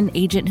with than an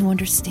agent who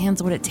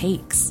understands what it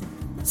takes?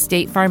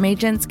 State Farm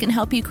agents can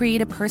help you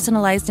create a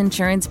personalized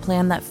insurance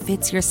plan that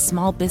fits your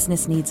small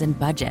business needs and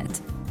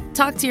budget.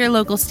 Talk to your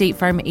local State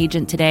Farm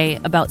agent today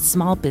about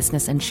small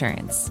business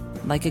insurance.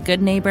 Like a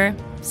good neighbor,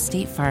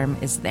 State Farm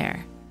is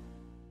there.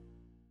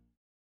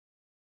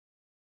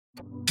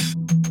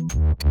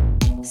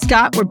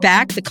 Scott, we're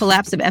back. The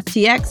collapse of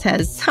FTX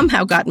has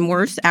somehow gotten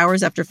worse.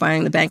 Hours after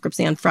filing the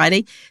bankruptcy on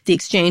Friday, the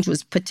exchange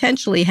was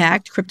potentially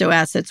hacked. Crypto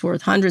assets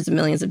worth hundreds of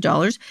millions of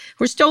dollars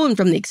were stolen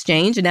from the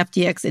exchange. An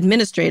FTX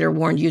administrator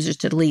warned users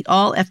to delete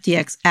all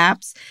FTX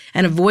apps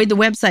and avoid the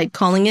website,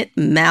 calling it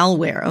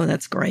malware. Oh,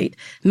 that's great.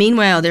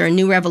 Meanwhile, there are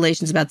new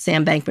revelations about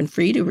Sam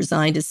Bankman-Fried, who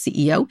resigned as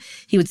CEO.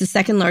 He was the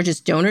second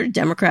largest donor to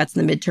Democrats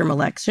in the midterm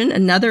election.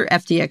 Another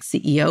FTX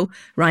CEO,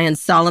 Ryan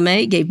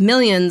Salame, gave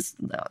millions,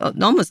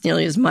 almost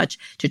nearly as much,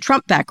 to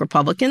Trump-backed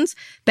Republicans.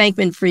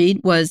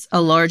 Bankman-Fried was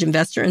a large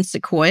investor in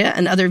Sequoia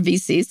and other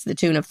VCs to the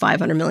tune of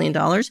 $500 million.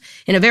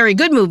 In a very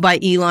good move by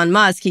Elon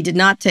Musk, he did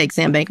not take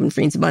Sam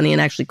Bankman-Fried's money and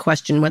actually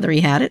question whether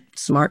he had it.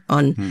 Smart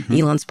on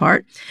Elon's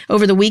part.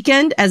 Over the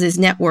weekend, as his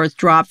net worth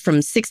dropped from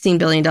 $16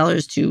 billion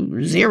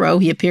to zero,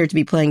 he appeared to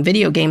be playing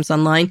video games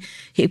online.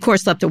 He, of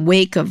course, left a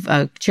wake of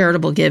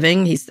charitable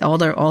giving. He's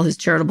all his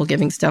charitable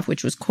giving stuff,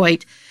 which was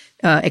quite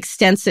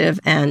extensive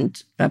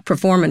and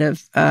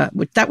performative.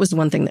 That was the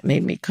one thing that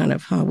made me kind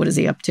of, what is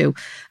he up to?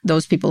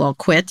 Those people all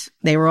quit.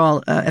 They were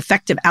all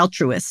effective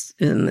altruists,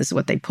 is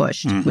what they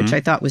pushed, which I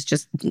thought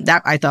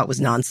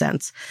was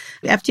nonsense.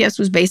 FTX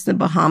was based in the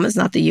Bahamas,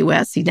 not the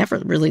U.S. He never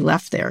really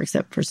left there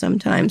except for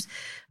sometimes.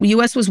 The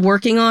U.S. was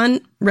working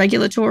on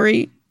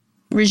regulatory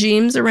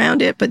regimes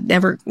around it, but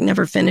never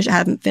finished,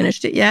 haven't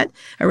finished it yet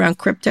around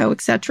crypto,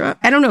 etc.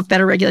 I don't know if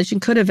better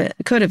regulation could have.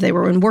 They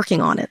were working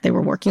on it. They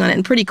were working on it,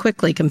 and pretty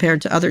quickly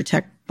compared to other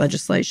tech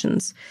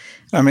legislations.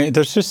 I mean,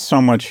 there's just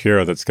so much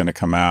here that's going to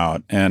come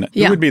out. And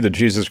it would be the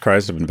Jesus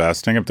Christ of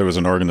investing if there was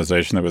an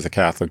organization that was a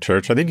Catholic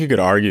church. I think you could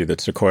argue that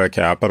Sequoia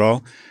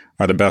Capital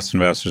are the best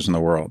investors in the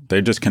world.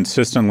 They just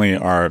consistently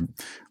are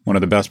one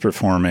of the best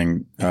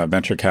performing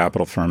venture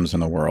capital firms in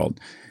the world.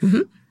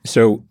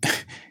 So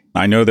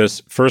I know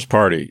this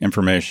first-party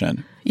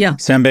information. Yeah.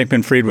 Sam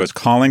Bankman-Fried was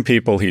calling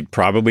people. He'd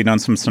probably done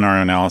some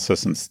scenario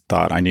analysis and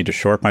thought, I need to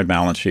short my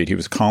balance sheet. He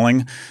was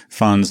calling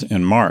funds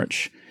in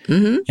March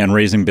and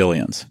raising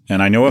billions.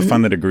 And I know a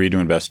fund that agreed to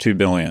invest $2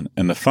 billion.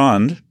 And the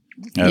fund,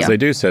 as they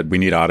do, said, we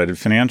need audited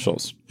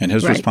financials. And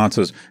his response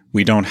was,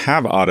 we don't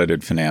have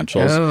audited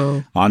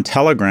financials. On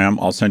Telegram,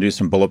 I'll send you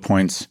some bullet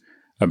points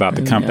about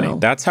the company.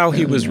 That's how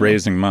he was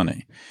raising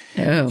money.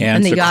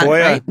 And they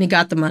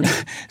got the money.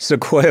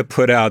 Sequoia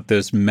put out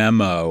this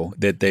memo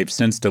that they've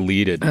since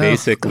deleted,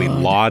 basically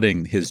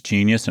lauding his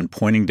genius and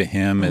pointing to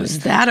him as— Was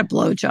that a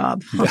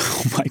blowjob?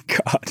 Oh, my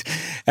God.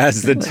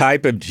 As the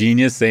type of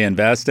genius they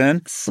invest in.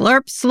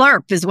 Slurp,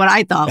 slurp is what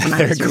I thought when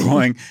I was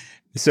reading.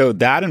 So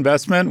that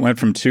investment went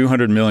from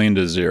 $200 million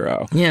to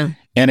zero. Yeah.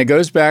 And it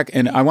goes back,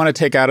 and I want to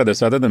take out of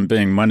this, other than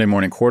being Monday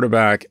morning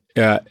quarterback,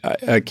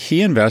 a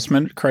key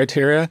investment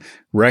criteria,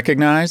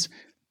 recognize,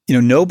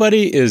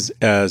 nobody is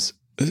as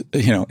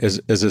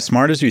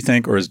smart as you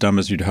think or as dumb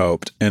as you'd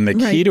hoped. And the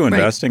key to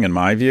investing, in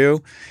my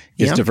view,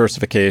 is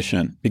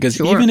diversification.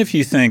 Because even if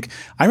you think,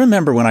 I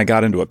remember when I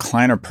got into a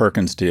Kleiner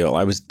Perkins deal,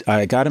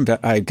 I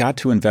got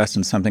to invest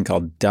in something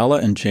called Della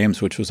and James,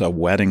 which was a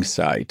wedding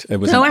site. It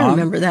was I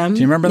remember them.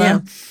 Do you remember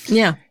them?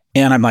 Yeah.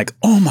 And I'm like,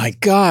 oh my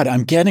God,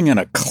 I'm getting in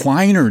a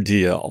Kleiner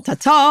deal.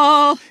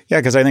 Ta-ta! Yeah,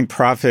 because I think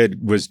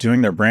Profit was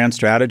doing their brand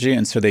strategy.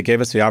 And so they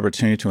gave us the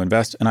opportunity to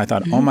invest. And I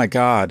thought, oh my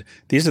God,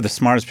 these are the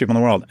smartest people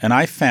in the world. And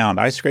I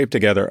scraped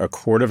together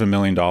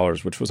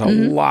 $250,000, which was a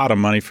lot of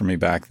money for me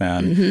back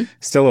then.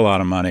 Still a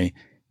lot of money.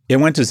 It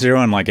went to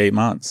zero in like 8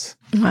 months.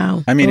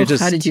 Wow. I mean,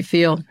 how did you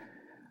feel?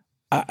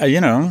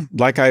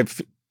 Like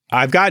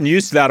I've gotten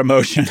used to that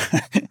emotion.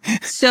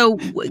 So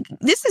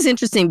this is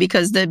interesting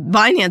because the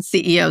Binance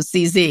CEO,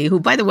 CZ, who,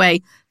 by the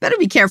way, better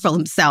be careful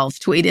himself,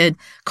 tweeted,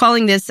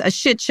 calling this a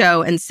shit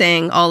show and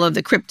saying all of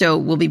the crypto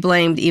will be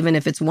blamed even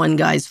if it's one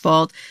guy's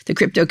fault. The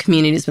crypto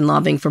community has been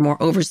lobbying for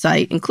more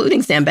oversight,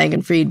 including Sam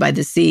Bankman-Fried by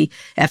the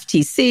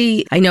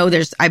CFTC. I know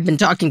I've been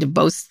talking to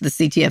both the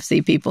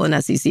CTFC people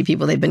and SEC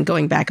people. They've been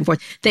going back and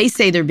forth. They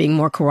say they're being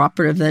more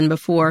cooperative than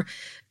before.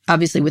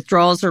 Obviously,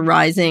 withdrawals are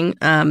rising.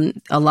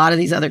 A lot of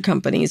these other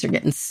companies are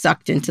getting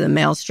sucked into the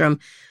maelstrom.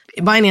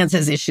 Binance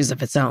has issues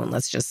of its own,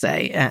 let's just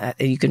say,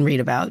 you can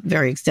read about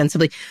very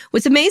extensively.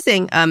 What's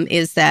amazing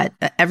is that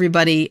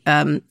everybody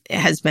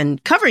has been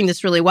covering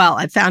this really well.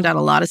 I found out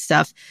a lot of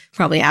stuff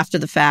probably after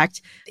the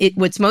fact.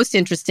 What's most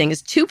interesting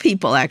is two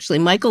people, actually.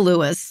 Michael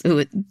Lewis,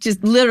 who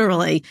just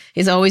literally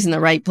is always in the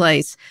right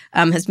place,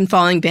 has been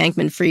following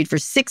Bankman-Fried for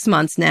 6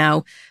 months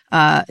now.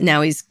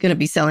 Now he's going to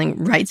be selling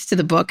rights to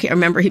the book. I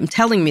remember him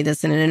telling me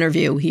this in an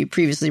interview. He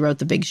previously wrote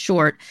The Big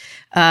Short.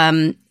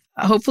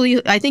 Hopefully,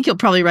 I think he'll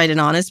probably write an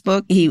honest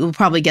book. He will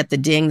probably get the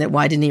ding that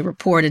why didn't he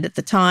report it at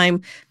the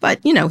time? But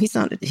he's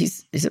not.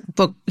 He's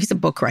a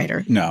book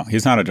writer. No,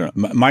 he's not a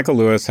journalist. Michael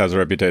Lewis has a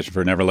reputation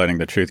for never letting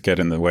the truth get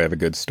in the way of a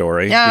good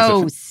story.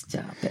 Oh,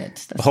 stop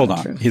it! That's hold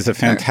on. True. He's a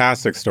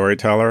fantastic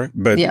storyteller.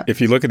 But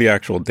if you look at the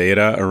actual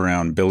data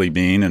around Billy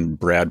Beane and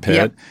Brad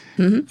Pitt,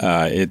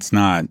 it's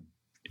not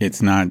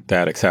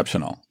that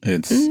exceptional.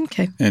 It's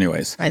okay.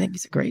 Anyways, I think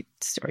he's a great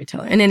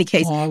storyteller. In any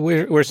case,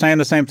 we're saying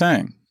the same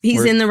thing.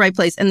 He's in the right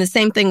place. And the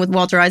same thing with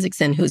Walter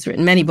Isaacson, who's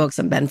written many books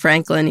on Ben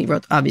Franklin. He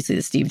wrote, obviously,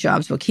 the Steve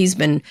Jobs book. He's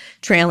been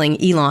trailing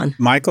Elon.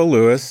 Michael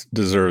Lewis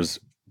deserves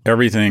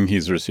everything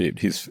he's received.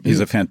 He's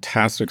a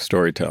fantastic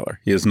storyteller.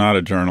 He is not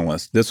a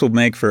journalist. This will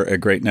make for a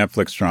great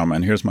Netflix drama.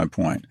 And here's my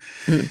point.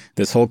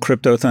 This whole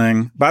crypto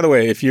thing. By the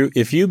way, if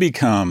you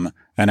become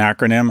an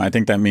acronym, I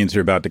think that means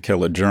you're about to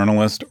kill a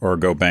journalist or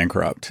go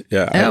bankrupt.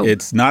 Yeah,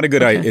 it's not a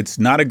good it's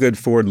not a good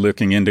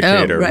forward-looking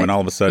indicator when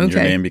all of a sudden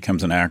your name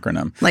becomes an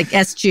acronym. Like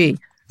SG.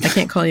 I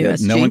can't call you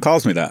SG. No one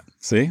calls me that.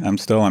 See, I'm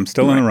still in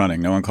the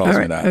running. No one calls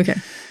me that. Okay.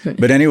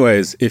 But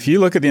anyways, if you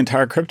look at the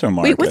entire crypto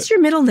market. Wait, what's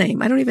your middle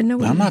name? I don't even know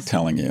what I'm not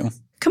telling you.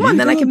 Come on,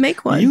 then I can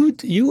make one.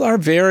 You are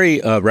very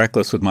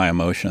reckless with my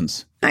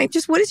emotions.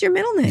 What is your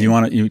middle name? Do you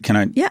want to? Can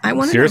I? Yeah, I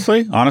want to.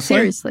 Seriously? Honestly?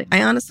 Seriously.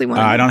 I honestly want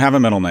to. I don't have a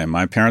middle name.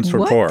 My parents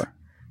were poor.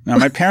 Now,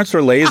 my parents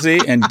were lazy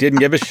and didn't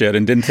give a shit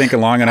and didn't think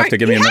long enough to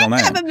give me a middle name.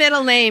 You have to have a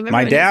middle name.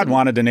 My dad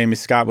wanted to name me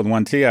Scott with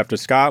one T after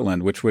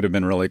Scotland, which would have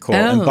been really cool.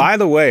 And by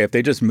the way, if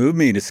they just moved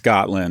me to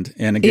Scotland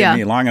and give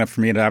me long enough for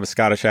me to have a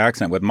Scottish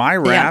accent, with my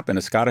rap and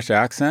a Scottish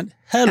accent,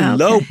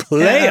 hello,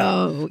 player.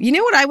 Oh. You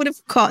know what I would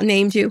have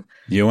named you?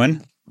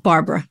 Ewan?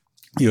 Barbara.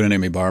 You would have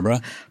named me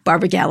Barbara?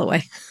 Barbara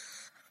Galloway.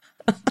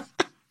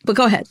 But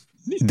go ahead.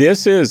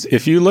 This is,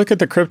 if you look at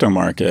the crypto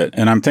market,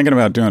 and I'm thinking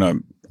about doing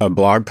a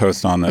blog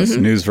post on this,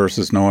 News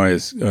versus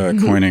Noise,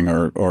 coining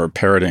or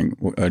parroting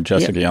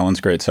Jessica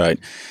Yellen's great site.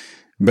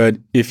 But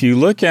if you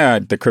look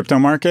at the crypto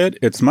market,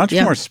 it's much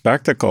more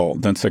spectacle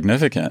than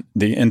significant.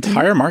 The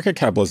entire market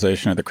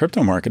capitalization of the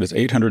crypto market is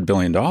 $800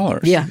 billion.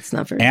 Yeah, it's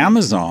not very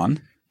Amazon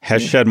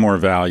has shed more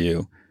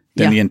value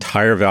than the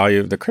entire value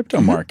of the crypto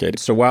market.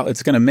 So while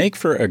it's going to make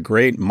for a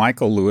great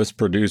Michael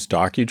Lewis-produced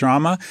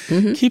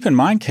docudrama, keep in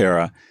mind,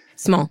 Kara,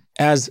 small.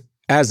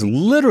 As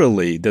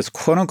literally this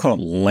quote-unquote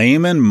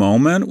layman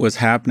moment was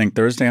happening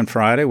Thursday and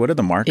Friday, what did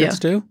the markets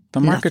do?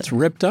 The markets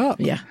ripped up.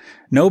 Yeah.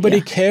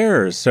 Nobody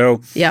cares.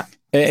 So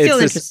it's still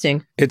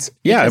interesting.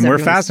 And we're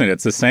fascinated.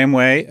 It's the same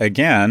way,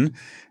 again,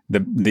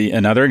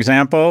 another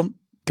example,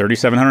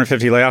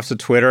 3,750 layoffs at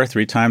Twitter,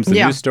 3 times the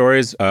news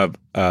stories of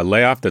a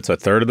layoff that's a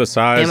third of the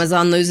size.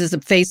 Amazon loses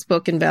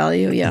Facebook in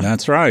value,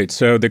 That's right.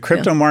 So the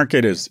crypto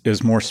market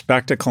is more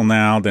spectacle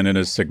now than it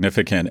is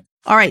significant.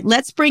 All right,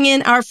 let's bring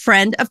in our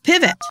friend of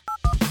Pivot.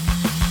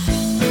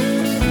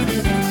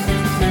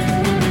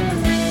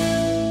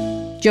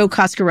 Joe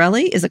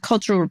Coscarelli is a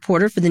cultural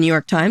reporter for the New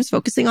York Times,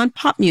 focusing on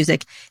pop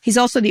music. He's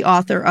also the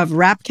author of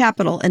Rap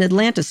Capital, an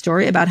Atlanta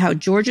story about how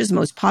Georgia's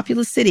most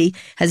populous city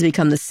has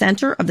become the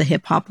center of the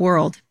hip-hop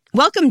world.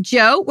 Welcome,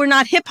 Joe. We're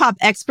not hip-hop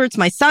experts.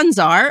 My sons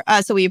are,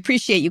 so we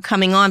appreciate you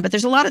coming on. But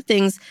there's a lot of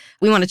things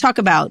we want to talk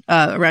about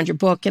around your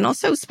book and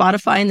also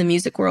Spotify and the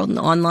music world and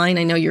online.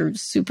 I know you're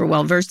super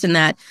well-versed in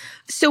that.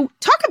 So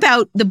talk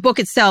about the book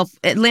itself.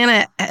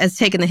 Atlanta has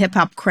taken the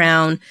hip-hop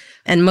crown,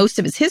 and most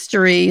of its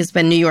history has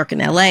been New York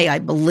and L.A., I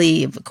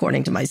believe,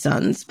 according to my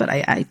sons. But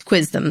I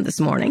quizzed them this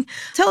morning.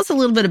 Tell us a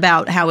little bit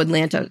about how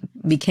Atlanta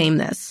became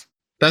this.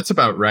 That's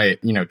about right.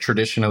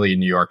 Traditionally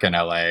New York and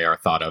LA are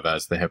thought of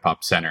as the hip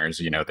hop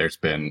centers. There's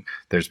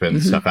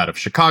been stuff out of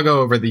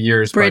Chicago over the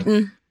years.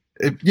 Britain.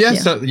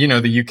 So,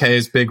 the UK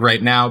is big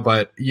right now,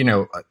 but,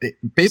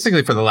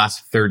 basically for the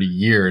last 30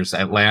 years,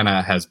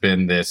 Atlanta has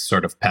been this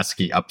sort of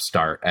pesky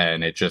upstart,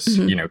 and it just,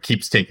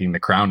 keeps taking the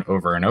crown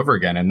over and over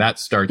again. And that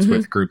starts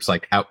with groups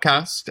like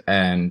Outkast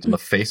and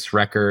LaFace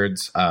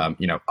Records.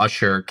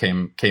 Usher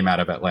came out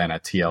of Atlanta,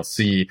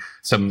 TLC.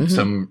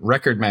 Some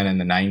record men in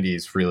the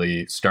 90s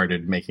really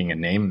started making a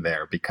name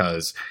there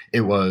because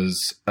it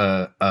was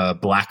a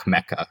black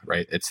mecca,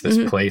 right? It's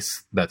this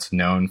place that's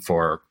known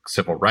for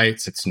civil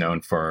rights. It's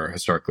known for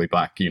historically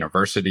black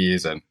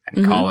universities and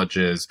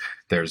colleges.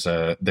 There's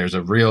a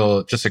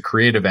real, just a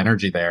creative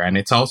energy there. And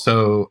it's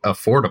also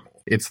affordable.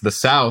 It's the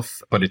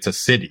South, but it's a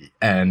city.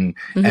 And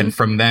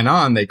from then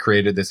on, they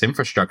created this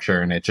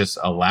infrastructure, and it just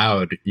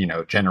allowed,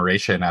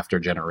 generation after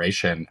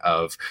generation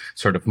of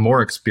sort of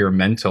more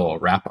experimental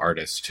rap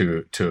artists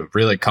to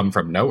really come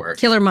from nowhere.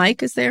 Killer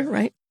Mike is there,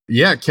 right?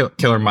 Yeah.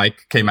 Killer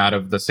Mike came out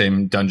of the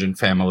same Dungeon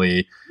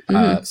family.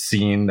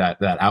 scene that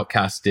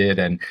Outkast did.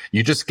 And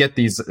you just get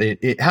these,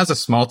 it has a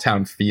small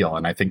town feel.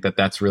 And I think that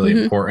that's really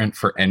important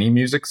for any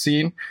music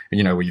scene.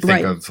 You know, when you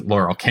think of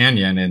Laurel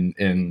Canyon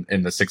in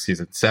the 60s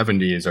and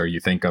 70s, or you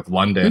think of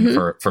London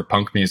for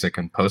punk music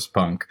and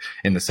post-punk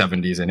in the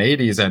 70s and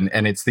 80s.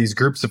 And it's these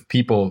groups of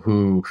people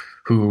who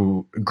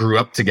grew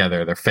up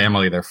together, their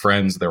family, their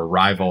friends, their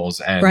rivals,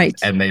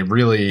 and they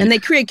really... And they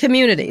create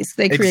communities.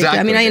 They create... Exactly.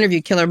 I mean, I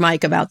interviewed Killer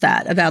Mike about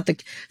that, about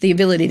the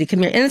ability to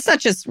communicate. And it's not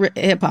just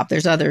hip-hop,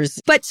 there's others.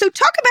 But so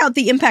talk about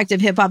the impact of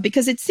hip-hop,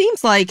 because it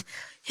seems like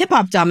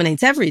hip-hop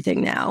dominates everything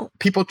now.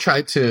 People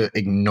tried to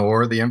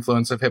ignore the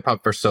influence of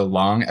hip-hop for so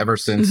long, ever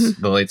since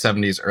the late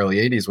 70s, early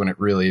 80s, when it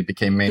really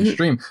became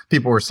mainstream.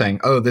 People were saying,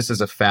 oh, this is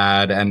a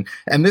fad. And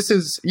this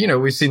is, you know,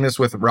 we've seen this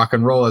with rock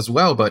and roll as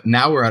well. But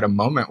now we're at a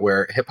moment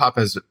where hip-hop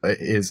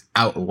is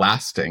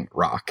outlasting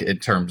rock in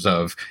terms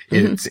of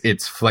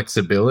its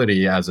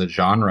flexibility as a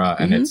genre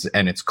and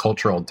its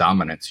cultural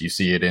dominance. You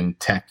see it in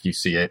tech. You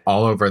see it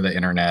all over the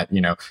internet.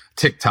 You know,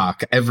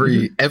 TikTok,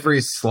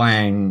 every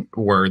slang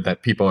word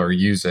that people are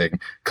using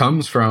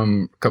comes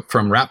from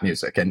rap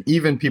music. And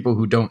even people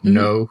who don't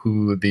know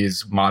who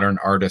these modern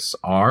artists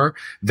are,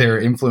 their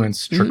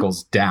influence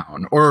trickles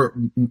down, or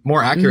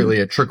more accurately,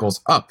 it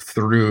trickles up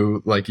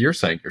through, like you're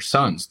saying, your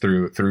sons,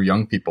 through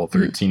young people,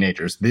 through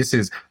teenagers. This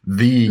is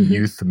the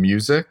youth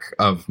music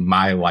of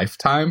my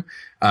lifetime.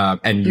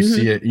 And you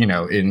see it, you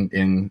know,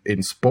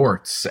 in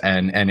sports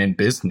and in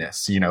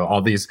business, you know,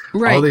 all these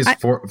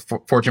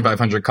Fortune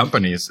 500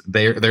 companies,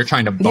 they're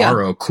trying to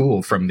borrow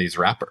cool from these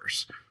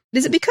rappers.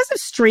 Is it because of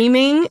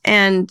streaming,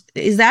 and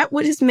is that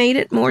what has made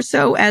it more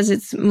so as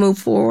it's moved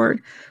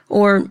forward,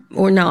 or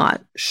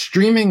not?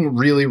 Streaming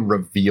really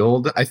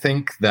revealed, I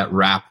think, that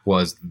rap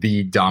was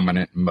the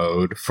dominant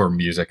mode for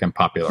music and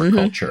popular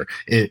culture.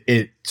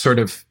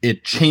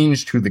 It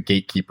changed who the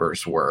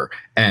gatekeepers were,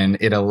 and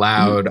it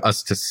allowed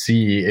us to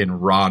see in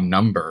raw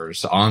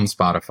numbers on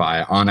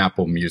Spotify, on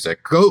Apple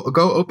Music. Go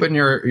open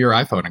your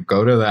iPhone and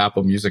go to the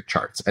Apple Music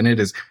charts, and it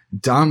is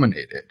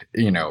dominated,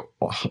 you know,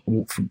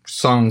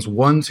 songs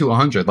 1 to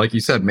 100. Like you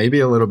said, maybe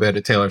a little bit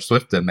of Taylor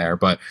Swift in there,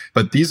 but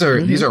these are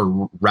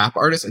rap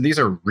artists, and these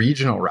are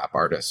regional rap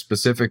artists,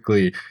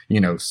 specifically, you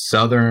know,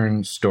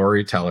 Southern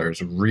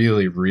storytellers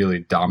really, really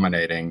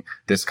dominating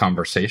this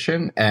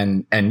conversation.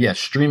 And yes,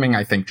 streaming,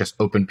 I think, just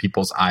opened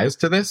people's eyes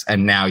to this.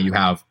 And now you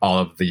have all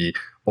of the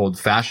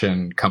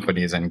old-fashioned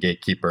companies and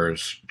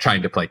gatekeepers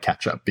trying to play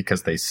catch up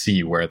because they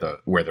see where the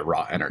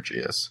raw energy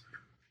is.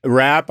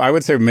 Rap, I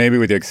would say, maybe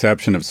with the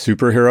exception of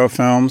superhero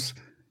films,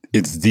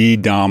 it's the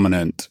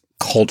dominant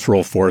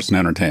cultural force in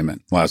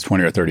entertainment last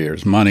 20 or 30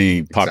 years.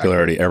 Money,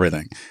 popularity,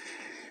 everything.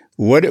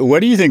 What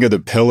do you think of the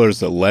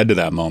pillars that led to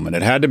that moment?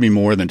 It had to be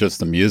more than just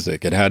the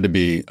music. It had to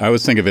be, I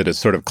always think of it as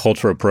sort of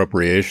cultural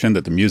appropriation,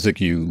 that the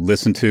music you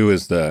listen to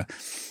is the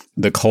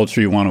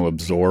culture you want to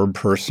absorb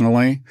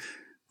personally.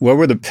 What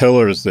were the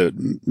pillars that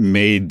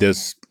made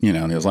this, you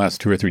know, in these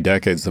last 2 or 3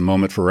 decades, the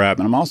moment for rap?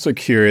 And I'm also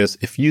curious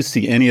if you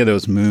see any of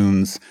those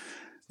moons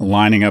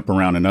lining up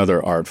around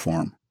another art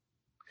form.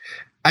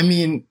 I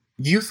mean,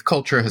 youth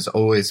culture has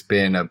always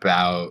been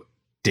about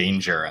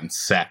danger and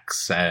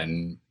sex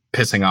and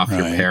pissing off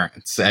your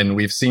parents. And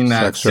we've seen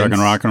that sex, drug, and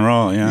rock and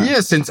roll, Yeah,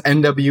 since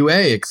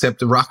NWA,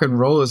 except rock and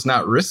roll is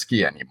not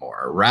risky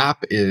anymore.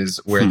 Rap is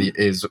where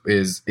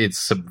it's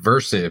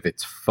subversive,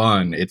 it's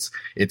fun, it's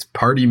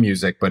party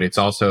music, but it's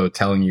also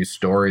telling you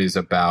stories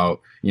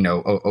about, you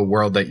know, a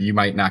world that you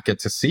might not get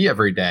to see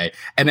every day.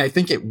 And I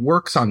think it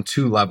works on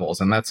 2 levels.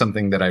 And that's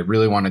something that I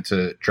really wanted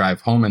to drive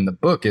home in the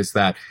book, is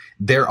that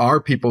there are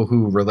people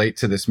who relate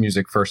to this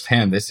music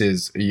firsthand. This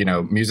is, you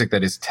know, music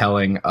that is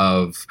telling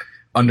of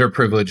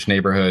underprivileged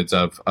neighborhoods,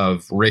 of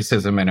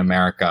racism in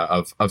America,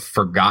 of a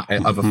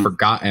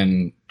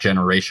forgotten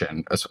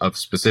generation of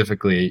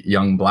specifically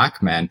young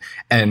Black men,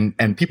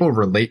 and people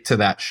relate to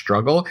that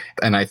struggle.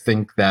 And I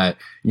think that,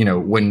 you know,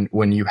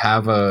 when you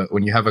have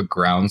a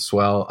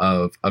groundswell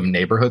of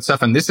neighborhood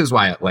stuff, and this is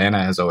why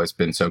Atlanta has always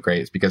been so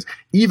great, is because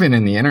even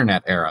in the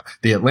internet era,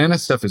 the Atlanta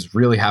stuff is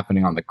really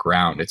happening on the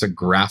ground. It's a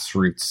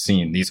grassroots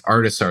scene. These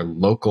artists are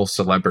local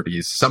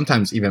celebrities,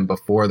 sometimes even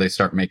before they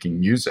start making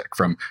music,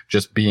 from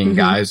just being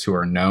guys who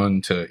are known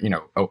to, you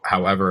know,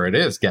 however it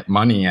is, get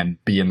money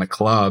and be in the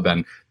club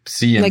and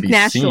see and like be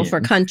Nashville seen.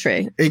 For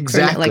country.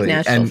 Exactly. Like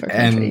Nashville for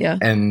country,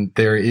 And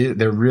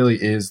there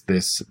really is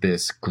this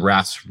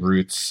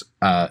grassroots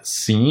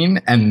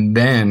scene. And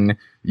then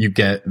you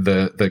get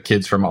the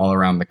kids from all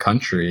around the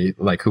country,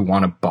 like, who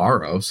want to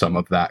borrow some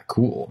of that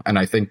cool. And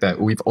I think that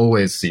we've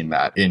always seen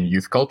that in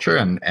youth culture,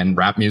 and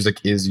rap music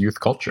is youth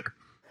culture.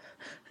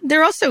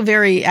 They're also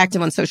very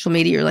active on social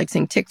media. You're like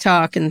saying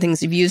TikTok and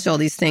things. You've used all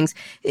these things.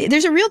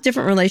 There's a real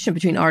different relation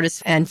between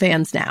artists and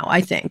fans now,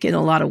 I think, in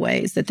a lot of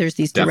ways, that there's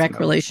these direct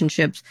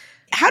relationships.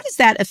 How does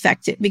that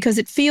affect it? Because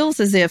it feels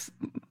as if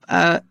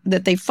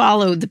that they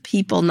follow the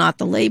people, not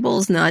the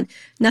labels, nothing.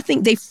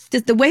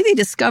 The way they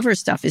discover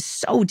stuff is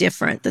so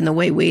different than the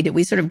way we did.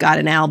 We sort of got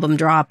an album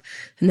drop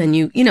and then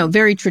you know,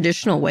 very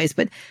traditional ways.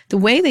 But the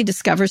way they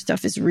discover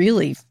stuff is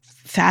really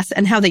fast,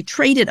 and how they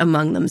traded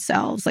among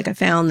themselves. Like, I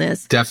found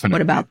this. Definitely.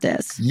 What about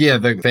this? Yeah,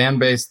 the fan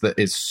base that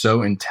is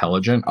so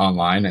intelligent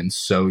online and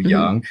so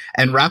young.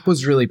 And rap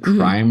was really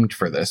primed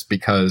for this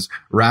because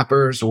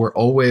rappers were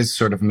always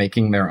sort of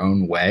making their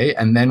own way.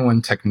 And then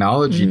when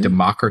technology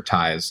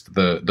democratized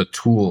the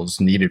tools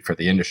needed for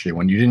the industry,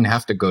 when you didn't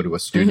have to go to a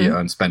studio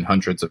and spend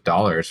hundreds of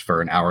dollars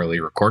for an hourly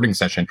recording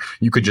session,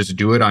 you could just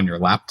do it on your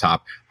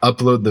laptop,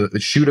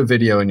 shoot a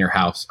video in your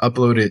house,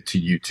 upload it to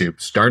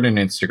YouTube, start an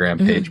Instagram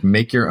page,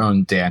 make your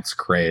own dance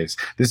craze.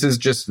 This is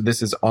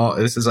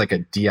like a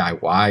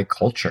DIY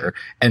culture.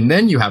 And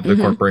then you have the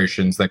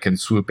corporations that can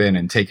swoop in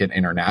and take it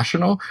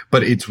international.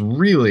 But it's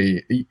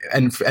really,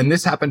 and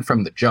this happened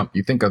from the jump.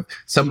 You think of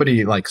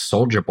somebody like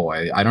Soulja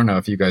Boy. I don't know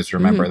if you guys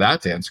remember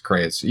that dance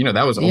craze. You know,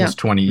 that was almost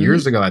 20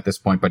 years ago at this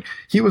point, but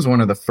he was one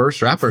of the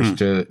first rappers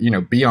to, you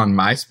know, be on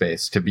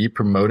MySpace, to be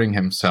promoting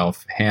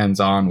himself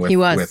hands-on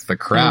with the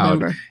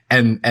crowd.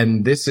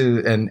 And this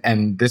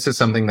is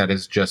something that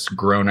has just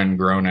grown and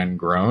grown and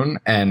grown.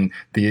 And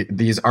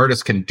these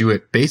artists can do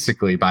it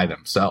basically by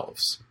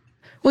themselves.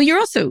 Well, you're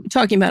also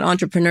talking about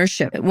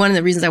entrepreneurship. One of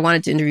the reasons I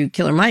wanted to interview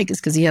Killer Mike is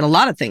because he had a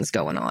lot of things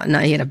going on.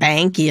 He had a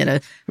bank, he had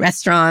a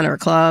restaurant or a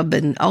club,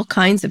 and all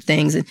kinds of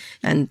things.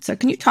 And so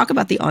can you talk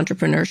about the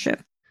entrepreneurship?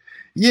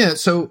 Yeah.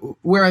 So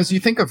whereas you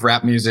think of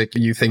rap music,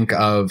 you think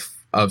of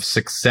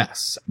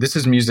success. This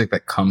is music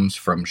that comes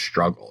from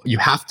struggle. You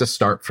have to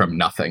start from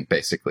nothing,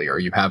 basically, or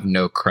you have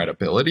no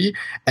credibility.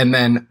 And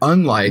then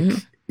unlike,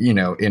 you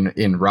know,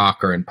 in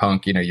rock or in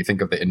punk, you know, you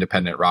think of the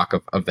independent rock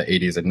of the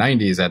 80s and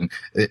 90s, and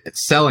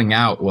selling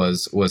out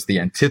was the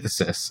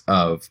antithesis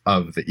of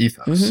the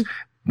ethos.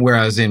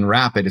 Whereas in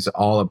rap, it is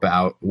all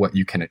about what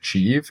you can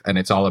achieve, and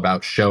it's all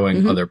about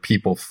showing other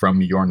people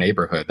from your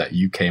neighborhood that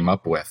you came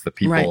up with, the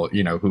people,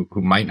 you know, who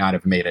might not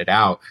have made it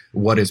out,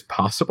 what is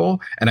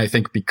possible. And I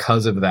think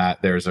because of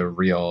that, there's a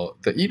real,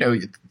 you know,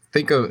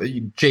 think of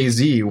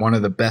Jay-Z, one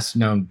of the best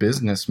known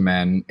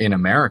businessmen in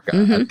America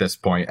at this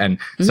point, and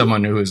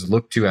someone who is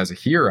looked to as a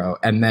hero.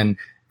 And then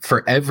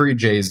for every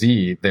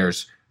Jay-Z,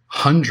 there's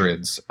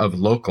hundreds of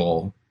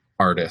local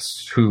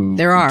artists who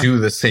do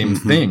the same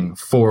thing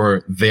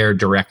for their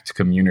direct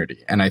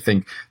community. And I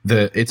think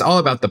it's all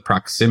about the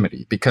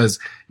proximity, because,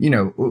 you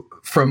know,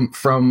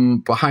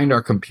 from behind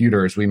our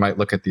computers, we might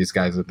look at these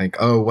guys and think,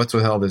 oh, what's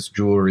with all this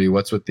jewelry?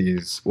 What's with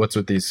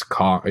these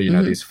car, you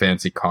know, these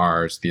fancy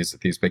cars, these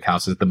big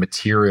houses, the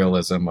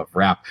materialism of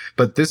rap.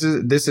 But this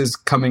is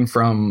coming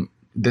from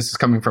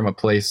a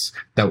place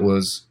that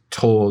was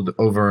told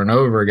over and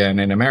over again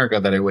in America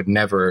that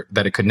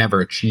it could never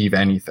achieve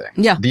anything.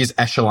 Yeah. These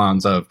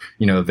echelons of,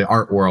 you know, the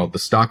art world, the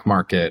stock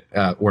market,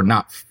 were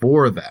not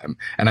for them.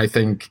 And I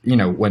think, you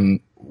know,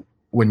 when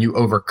you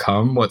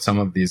overcome what some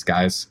of these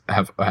guys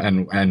have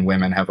and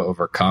women have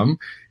overcome,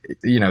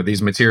 you know,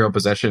 these material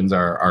possessions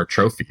are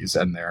trophies,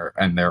 and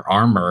their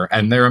armor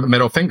and their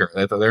middle finger.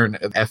 They're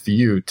an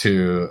FU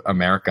to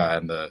America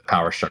and the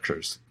power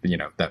structures, you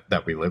know,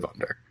 that we live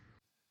under.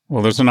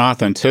 Well, there's an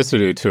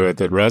authenticity to it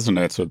that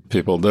resonates with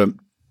people.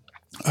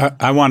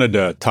 I wanted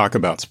to talk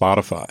about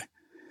Spotify.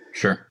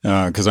 Sure.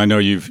 Because I know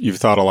you've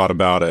thought a lot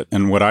about it.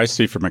 And what I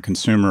see from a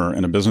consumer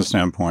and a business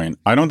standpoint,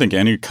 I don't think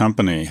any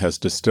company has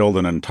distilled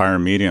an entire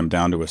medium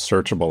down to a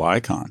searchable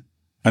icon.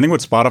 I think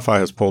what Spotify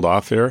has pulled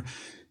off here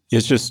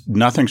is just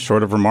nothing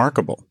short of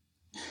remarkable.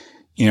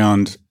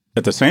 And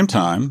at the same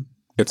time,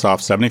 it's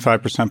off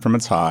 75% from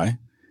its high.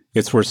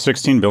 It's worth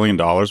 $16 billion,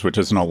 which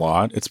isn't a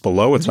lot. It's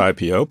below its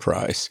IPO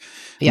price.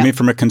 Yeah. I mean,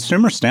 from a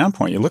consumer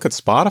standpoint, you look at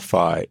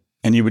Spotify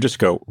and you would just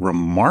go,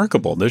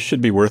 remarkable. This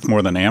should be worth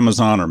more than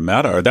Amazon or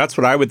Meta. Or that's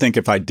what I would think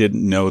if I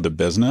didn't know the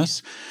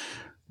business.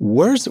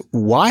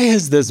 Why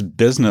has this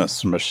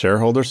business, from a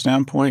shareholder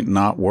standpoint,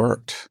 not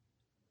worked?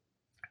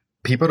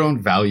 People don't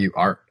value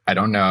art. I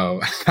don't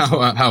know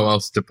how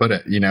else to put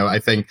it. You know, I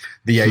think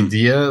the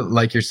idea,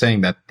 like you're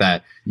saying,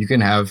 that you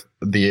can have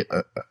the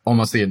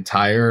almost the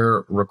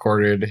entire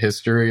recorded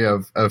history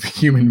of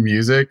human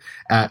music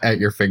at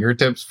your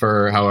fingertips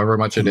for however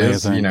much it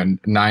is, you know,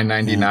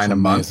 $9.99 a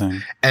month,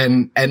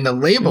 and the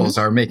labels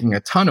are making a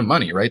ton of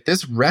money, right?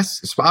 This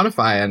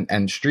Spotify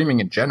and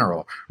streaming in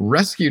general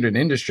rescued an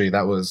industry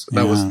that was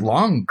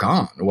long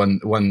gone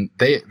when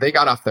they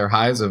got off their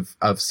highs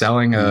of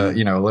selling a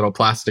little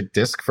plastic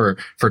disc for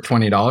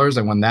 $20.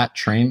 And when that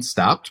train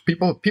stopped,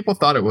 people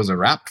thought it was a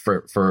wrap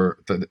for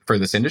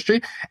this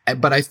industry.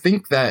 But I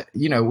think that,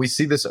 you know, we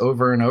see this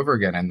over and over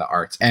again in the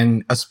arts,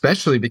 and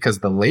especially because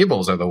the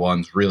labels are the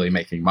ones really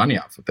making money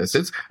off of this.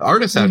 It's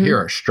artists out here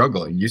are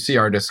struggling. You see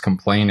artists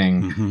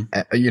complaining,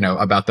 you know,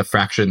 about the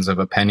fractions of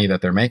a penny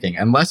that they're making.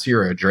 Unless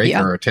you're a Drake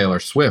or a Taylor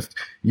Swift,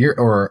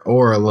 or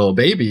a Lil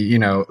Baby, you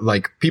know,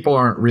 like people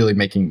aren't really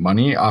making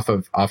money off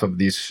of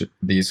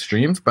these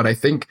streams. But I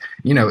think,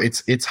 you know,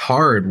 it's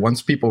hard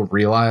once people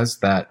realize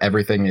that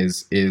everything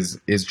is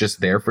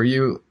just there for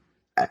you.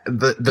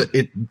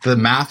 The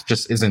math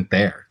just isn't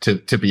there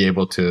to be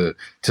able to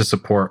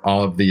support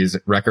all of these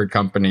record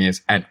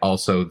companies and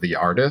also the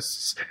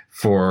artists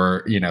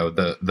for, you know,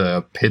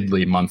 the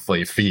piddly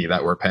monthly fee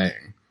that we're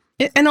paying.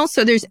 And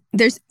also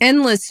there's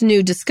endless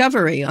new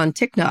discovery on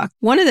TikTok.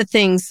 One of the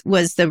things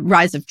was the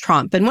rise of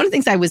Trump. And one of the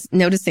things I was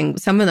noticing,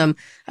 some of them,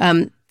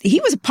 he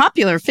was a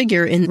popular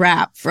figure in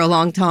rap for a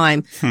long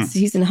time.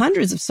 He's in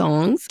hundreds of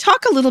songs.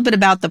 Talk a little bit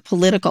about the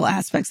political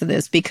aspects of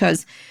this,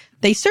 because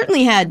they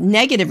certainly had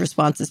negative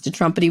responses to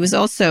Trump, but he was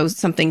also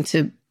something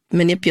to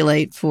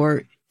manipulate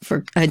for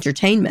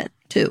entertainment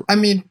too. I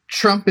mean,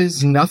 Trump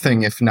is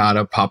nothing if not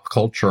a pop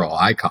cultural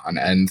icon.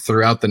 And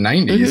throughout the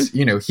 90s,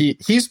 you know,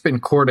 he's been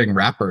courting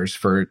rappers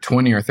for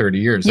 20 or 30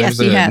 years. Yes,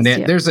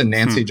 There's a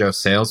Nancy Jo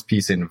Sales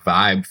piece in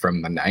Vibe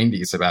from the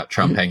 90s about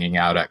Trump hanging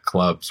out at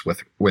clubs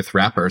with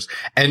rappers.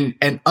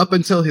 And up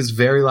until his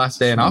very last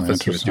day in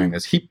office, he was doing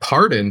this. He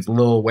pardoned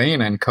Lil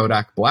Wayne and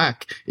Kodak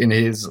Black in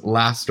his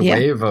last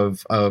wave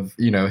of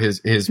you know,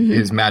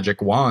 his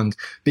magic wand,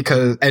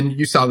 because, and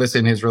you saw this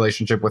in his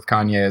relationship with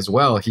Kanye as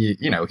well.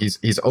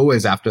 He's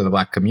always after the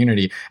Black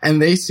community,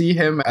 and they see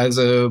him as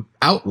a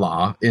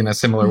outlaw in a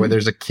similar way.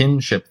 There's a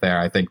kinship there,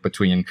 I think,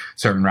 between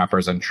certain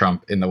rappers and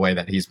Trump in the way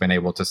that he's been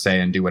able to say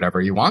and do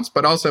whatever he wants,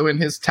 but also in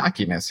his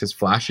tackiness, his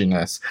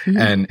flashiness,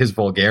 and his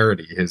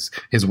vulgarity,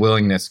 his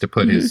willingness to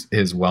put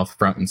his wealth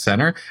front and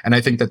center. And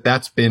I think that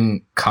that's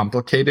been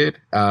complicated.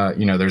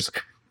 You know,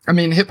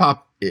 hip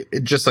hop,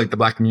 just like the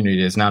Black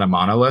community, is not a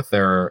monolith.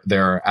 There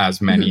are as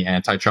many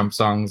anti-Trump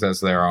songs as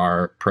there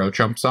are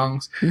pro-Trump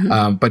songs.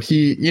 But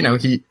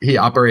he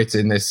operates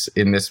in this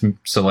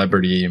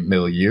celebrity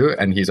milieu,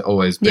 and he's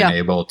always been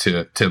able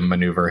to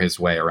maneuver his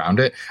way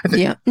around it.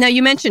 Now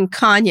you mentioned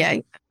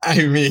Kanye.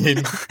 I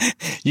mean,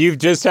 you've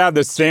just had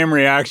the same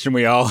reaction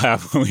we all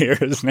have when we hear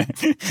his name.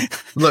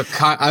 Look,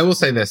 I will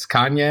say this: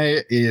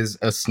 Kanye is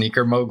a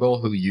sneaker mogul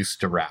who used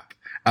to rap.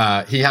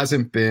 He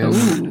hasn't been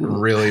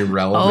really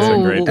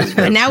relevant.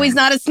 And now he's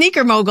not a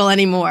sneaker mogul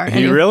anymore.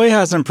 He really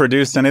hasn't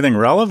produced anything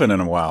relevant in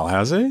a while,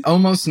 has he?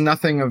 Almost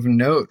nothing of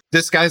note.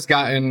 This guy's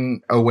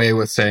gotten away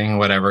with saying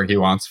whatever he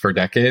wants for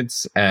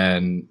decades.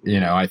 And,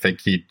 you know, I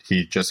think he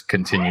just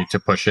continued to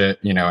push it.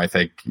 You know, I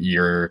think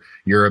you're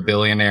a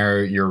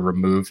billionaire. You're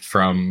removed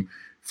from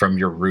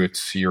your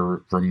roots.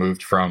 You're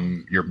removed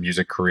from your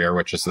music career,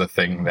 which is the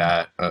thing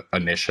that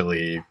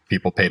initially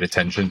people paid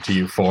attention to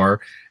you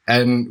for.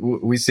 And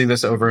we see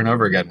this over and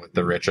over again with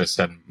the richest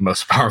and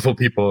most powerful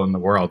people in the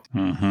world.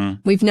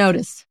 We've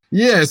noticed.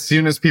 Yeah, as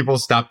soon as people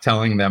stop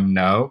telling them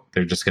no,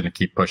 they're just going to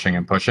keep pushing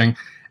and pushing.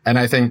 And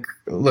I think,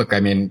 look, I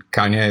mean,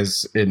 Kanye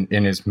is in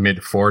his mid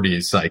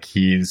 40s. Like,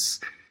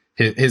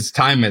 his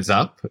time is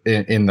up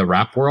in the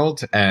rap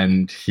world,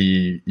 and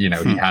he's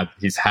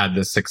had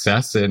this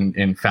success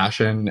in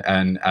fashion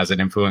and as an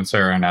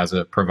influencer and as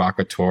a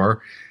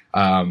provocateur.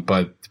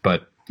 But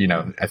you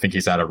know, I think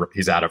he's out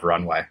of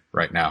runway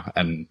right now.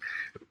 And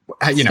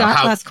you know,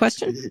 last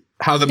question,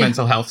 how the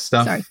mental health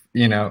stuff,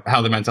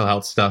 how the mental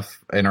health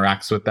stuff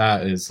interacts with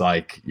that is,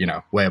 like, you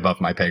know, way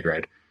above my pay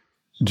grade.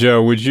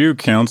 Joe, would you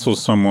counsel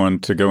someone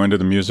to go into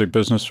the music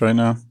business right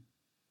now?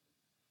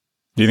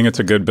 Do you think it's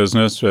a good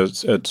business?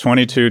 At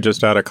 22,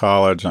 just out of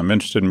college, I'm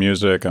interested in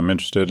music. I'm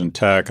interested in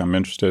tech. I'm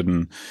interested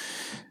in,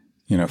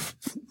 you know,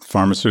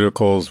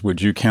 pharmaceuticals.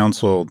 Would you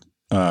counsel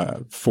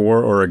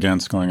for or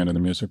against going into the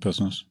music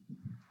business?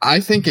 I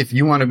think if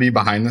you want to be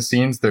behind the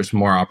scenes, there's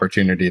more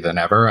opportunity than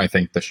ever. I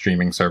think the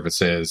streaming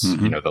services,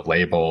 you know, the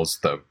labels,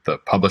 the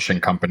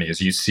publishing companies,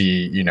 you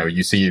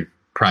see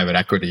private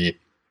equity,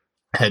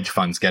 hedge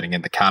funds getting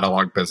in the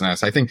catalog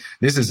business. I think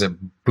this is a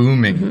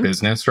booming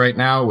business right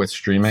now with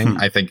streaming.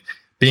 I think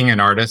being an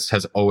artist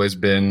has always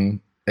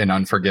been an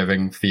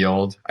unforgiving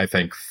field. I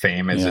think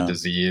fame is a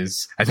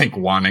disease. I think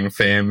wanting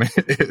fame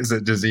is a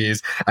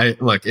disease.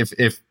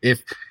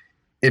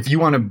 If you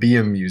want to be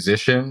a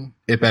musician,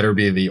 it better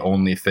be the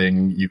only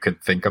thing you could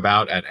think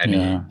about at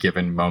any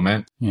given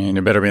moment. And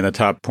it better be in the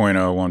top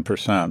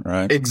 0.01%,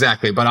 right?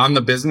 Exactly. But on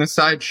the business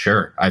side,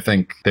 sure. I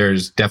think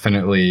there's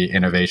definitely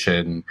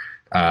innovation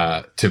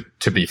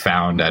to be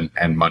found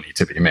and money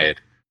to be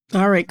made.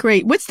 All right,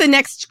 great. What's the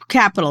next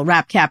capital,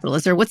 rap capital?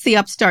 What's the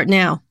upstart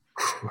now?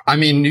 I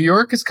mean, New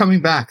York is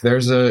coming back.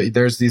 There's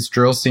these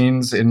drill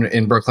scenes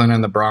in Brooklyn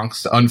and the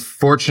Bronx.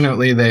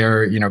 Unfortunately, they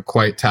are, you know,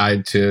 quite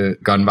tied to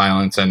gun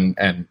violence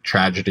and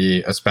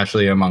tragedy,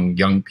 especially among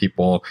young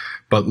people.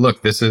 But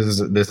look, this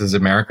is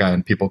America,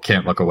 and people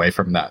can't look away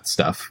from that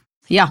stuff.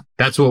 Yeah.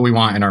 That's what we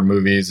want in our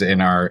movies, in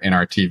our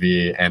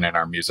TV, and in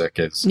our music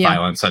is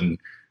violence and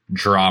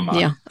drama.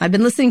 Yeah. I've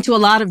been listening to a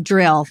lot of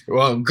drill.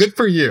 Well, good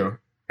for you.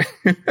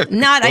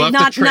 Not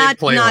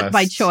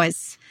by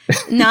choice.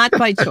 Not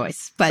by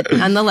choice, but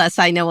nonetheless,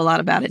 I know a lot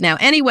about it now.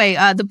 Anyway,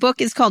 the book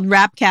is called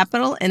Rap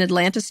Capital, an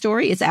Atlanta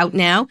Story. It's out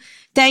now.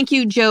 Thank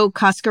you, Joe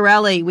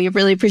Coscarelli. We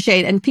really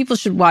appreciate it. And people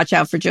should watch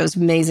out for Joe's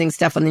amazing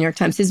stuff on the New York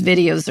Times. His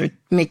videos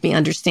make me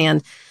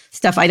understand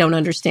stuff I don't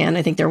understand.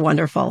 I think they're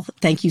wonderful.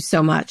 Thank you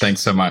so much.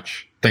 Thanks so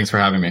much. Thanks for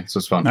having me. This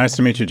was fun. Nice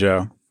to meet you,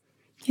 Joe.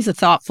 He's a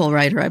thoughtful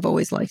writer. I've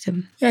always liked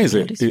him. Yeah, he's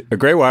a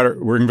great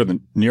writer working for the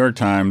New York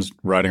Times,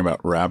 writing about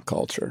rap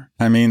culture.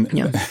 I mean,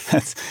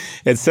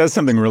 it says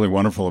something really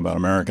wonderful about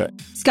America.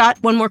 Scott,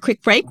 one more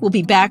quick break. We'll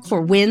be back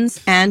for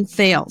Wins and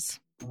Fails.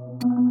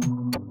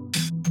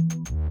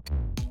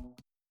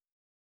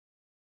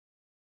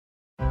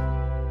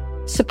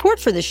 Support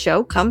for the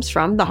show comes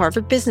from the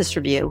Harvard Business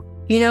Review.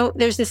 You know,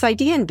 there's this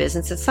idea in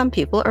business that some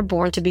people are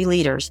born to be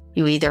leaders.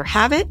 You either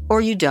have it or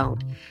you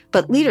don't.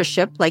 But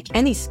leadership, like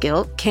any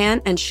skill,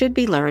 can and should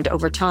be learned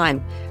over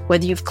time.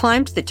 Whether you've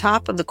climbed to the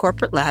top of the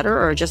corporate ladder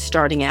or are just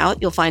starting out,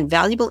 you'll find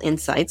valuable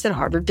insights at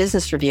Harvard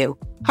Business Review.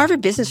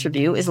 Harvard Business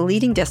Review is a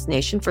leading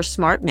destination for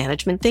smart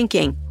management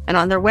thinking. And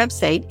on their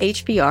website,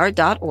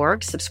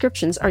 hbr.org,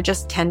 subscriptions are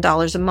just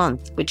 $10 a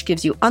month, which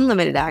gives you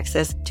unlimited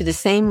access to the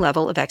same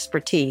level of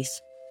expertise.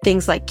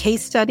 Things like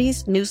case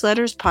studies,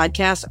 newsletters,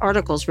 podcasts,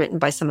 articles written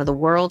by some of the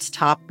world's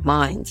top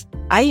minds.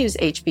 I use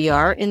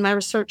HBR in my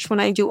research when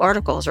I do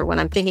articles or when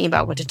I'm thinking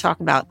about what to talk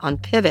about on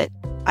Pivot.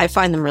 I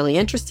find them really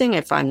interesting.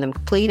 I find them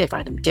complete. I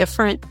find them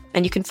different.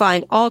 And you can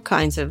find all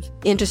kinds of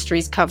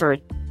industries covered.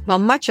 While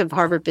much of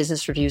Harvard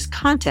Business Review's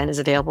content is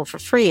available for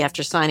free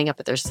after signing up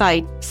at their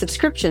site,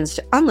 subscriptions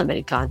to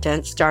unlimited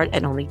content start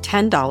at only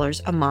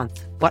 $10 a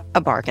month. What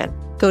a bargain.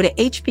 Go to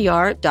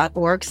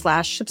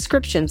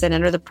hbr.org/subscriptions and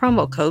enter the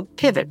promo code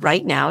PIVOT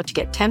right now to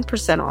get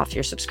 10% off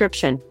your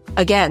subscription.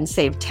 Again,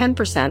 save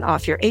 10%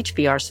 off your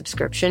HBR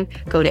subscription.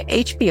 Go to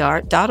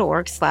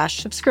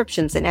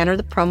hbr.org/subscriptions and enter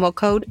the promo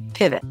code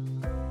PIVOT.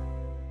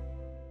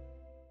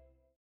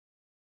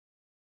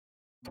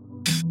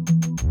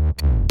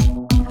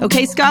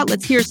 Okay, Scott,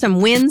 let's hear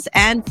some wins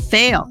and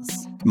fails.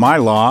 My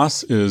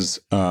loss is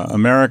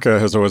America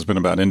has always been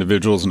about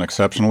individuals and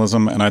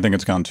exceptionalism, and I think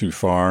it's gone too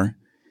far.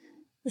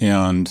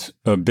 And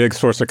a big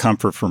source of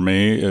comfort for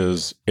me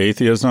is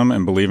atheism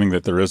and believing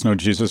that there is no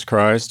Jesus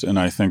Christ. And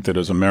I think that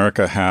as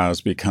America has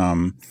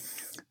become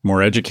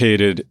more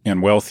educated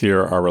and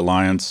wealthier, our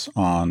reliance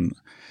on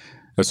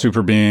a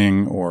super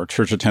being or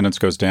church attendance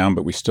goes down,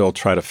 but we still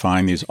try to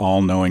find these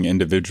all-knowing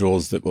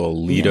individuals that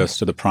will lead us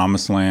to the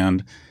promised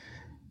land.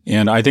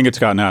 And I think it's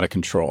gotten out of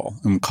control.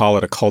 And we'll call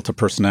it a cult of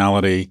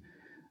personality.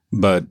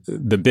 But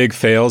the big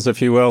fails,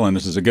 if you will, and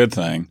this is a good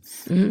thing,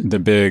 the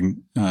big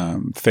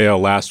fail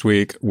last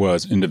week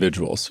was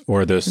individuals,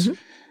 or this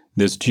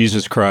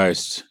Jesus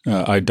Christ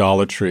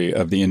idolatry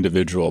of the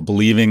individual,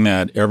 believing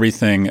that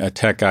everything a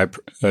tech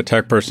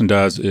person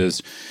does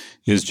is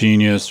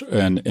genius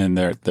and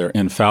they're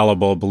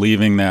infallible,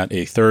 believing that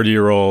a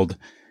 30-year-old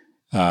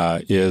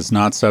is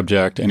not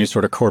subject to any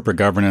sort of corporate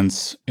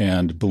governance,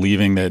 and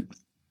believing that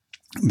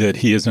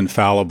he is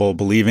infallible,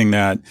 believing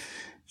that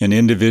an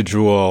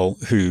individual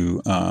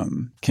who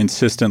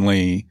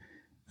consistently,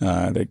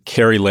 that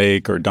Carrie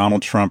Lake or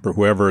Donald Trump or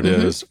whoever it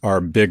is,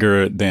 are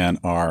bigger than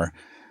our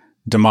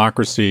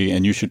democracy,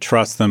 and you should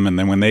trust them. And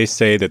then when they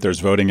say that there's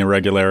voting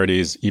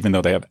irregularities, even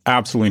though they have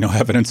absolutely no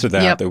evidence of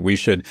that, that we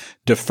should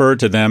defer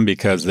to them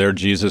because they're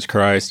Jesus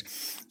Christ.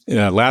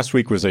 Last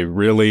week was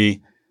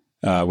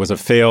was a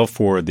fail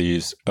for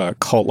these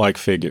cult-like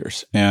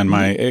figures. And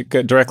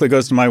it directly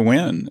goes to my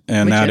win,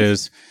 and which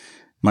is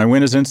my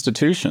win is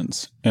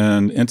institutions,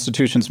 and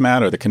institutions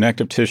matter. The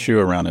connective tissue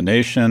around a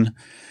nation,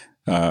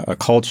 a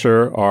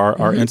culture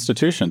are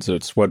institutions.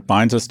 It's what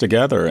binds us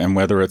together. And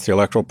whether it's the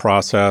electoral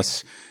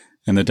process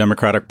and the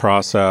democratic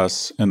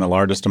process in the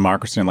largest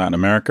democracy in Latin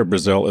America,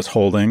 Brazil is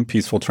holding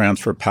peaceful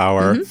transfer of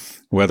power,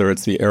 whether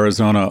it's the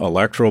Arizona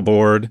Electoral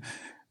Board,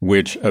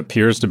 which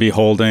appears to be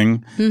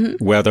holding,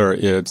 whether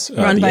it's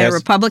run by a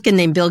Republican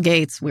named Bill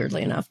Gates,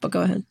 weirdly enough, but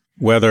go ahead.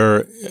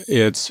 Whether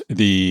it's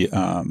the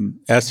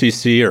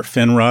SEC or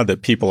FINRA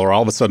that people are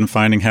all of a sudden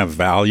finding have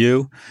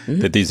value,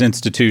 that these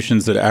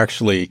institutions that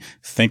actually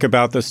think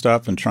about this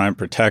stuff and try and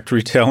protect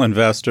retail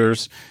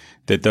investors,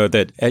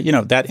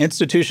 that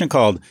institution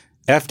called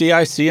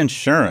FDIC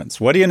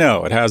Insurance, what do you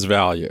know? It has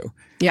value.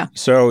 Yeah.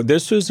 So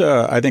this was,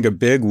 I think, a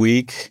big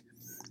week,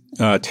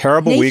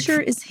 terrible week.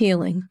 Nature is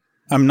healing.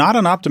 I'm not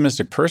an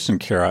optimistic person,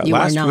 Kara.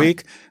 Last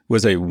week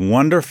was a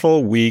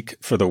wonderful week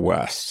for the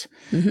West.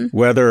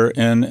 Whether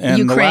in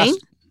Ukraine,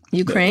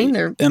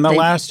 the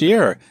last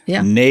year,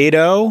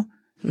 NATO,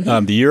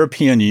 the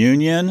European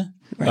Union,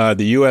 the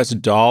U.S.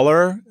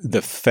 dollar,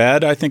 the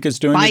Fed, I think, is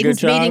doing a good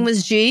job. Biden's meeting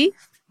was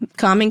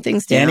calming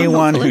things down.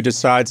 Anyone who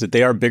decides that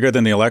they are bigger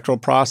than the electoral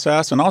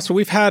process, and also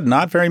we've had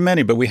not very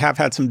many, but we have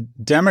had some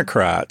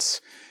Democrats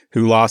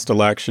who lost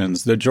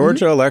elections. The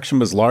Georgia election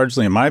was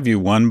largely, in my view,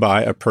 won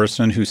by a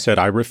person who said,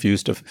 I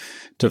refuse to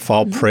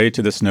fall prey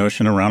to this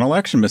notion around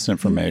election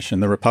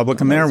misinformation. The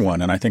Republican there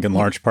won, and I think in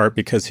large part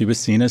because he was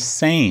seen as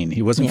sane.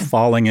 He wasn't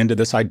falling into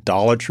this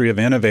idolatry of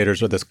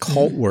innovators or this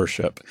cult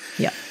worship.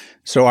 Yeah.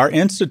 So our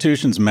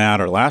institutions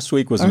matter. Last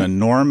week was an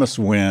enormous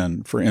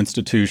win for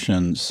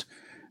institutions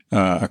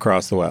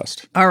across the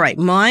West. All right.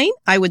 Mine,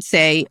 I would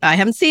say, I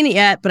haven't seen it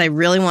yet, but I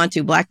really want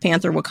to. Black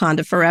Panther,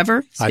 Wakanda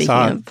Forever.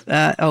 Speaking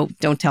of,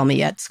 don't tell me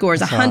yet.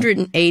 Scores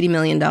 $180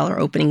 million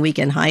opening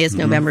weekend, highest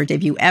November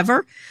debut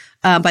ever.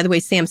 By the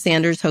way, Sam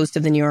Sanders, host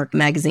of the New York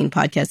Magazine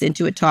podcast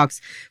Intuit, talks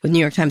with New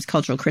York Times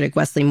cultural critic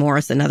Wesley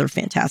Morris, another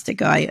fantastic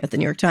guy at the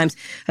New York Times,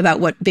 about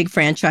what big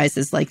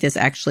franchises like this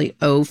actually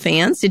owe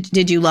fans.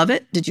 Did you love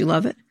it? Did you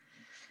love it?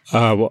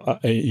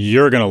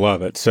 You're going to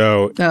love it.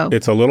 So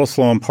it's a little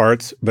slow in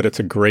parts, but it's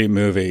a great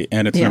movie.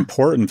 And it's an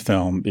important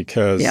film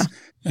because,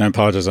 and I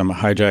apologize, I'm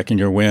hijacking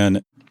your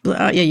win.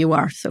 Yeah, you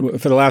are. So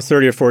for the last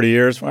 30 or 40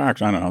 years, well,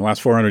 actually, I don't know,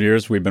 last 400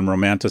 years, we've been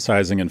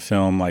romanticizing in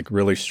film like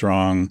really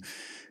strong,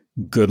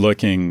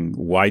 good-looking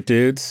white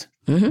dudes.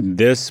 Mm-hmm.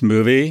 This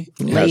movie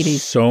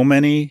has so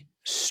many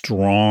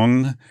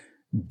strong,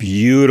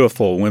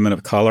 beautiful women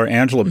of color.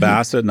 Angela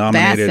Bassett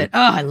nominated. Oh,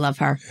 I love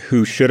her.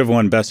 Who should have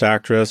won Best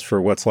Actress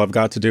for What's Love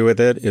Got to Do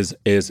with It is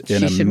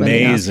an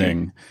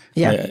amazing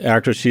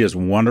actress. She is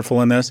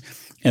wonderful in this.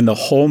 And the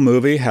whole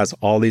movie has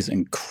all these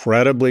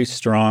incredibly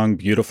strong,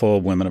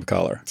 beautiful women of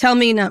color. Tell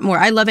me not more.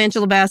 I love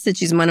Angela Bassett.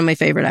 She's one of my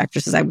favorite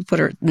actresses. I would put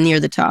her near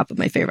the top of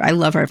my favorite. I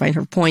love her. I find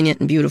her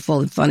poignant and beautiful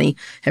and funny,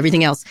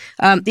 everything else.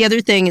 The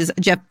other thing is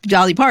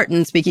Dolly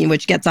Parton, speaking of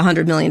which, gets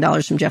 $100 million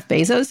from Jeff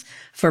Bezos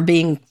for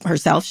being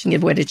herself. She can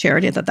give away to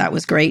charity. I thought that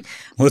was great.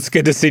 Well, it's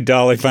good to see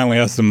Dolly finally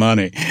has some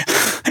money.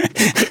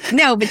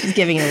 No, but she's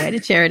giving it away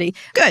to charity.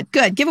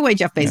 Good. Give away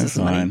Jeff Bezos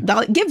some money.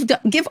 Dolly,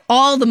 give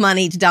all the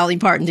money to Dolly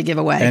Parton to give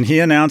away. And he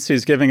announced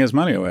he's giving his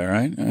money away,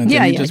 right?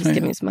 He's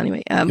giving his money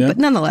away. But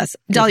nonetheless,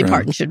 Dolly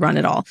Parton should run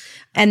it all.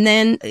 And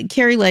then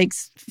Carrie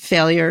Lake's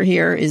failure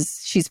here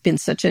is she's been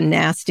such a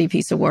nasty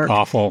piece of work.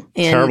 Awful.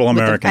 Terrible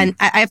American. And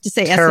I have to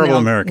say,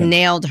 SNL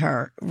nailed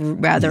her,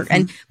 rather. Mm-hmm.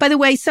 And by the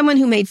way, someone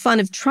who made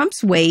fun of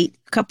Trump's weight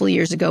a couple of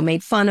years ago,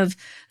 made fun of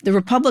the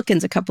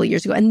Republicans a couple of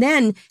years ago, and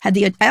then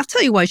I'll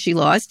tell you why she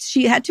lost.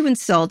 She had to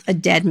insult a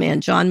dead man,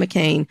 John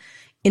McCain,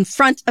 in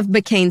front of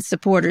McCain's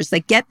supporters.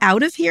 Like, get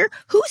out of here?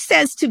 Who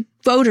says to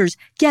voters,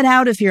 get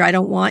out of here, I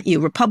don't want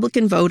you?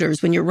 Republican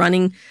voters, when you're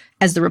running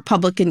as the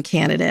Republican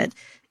candidate.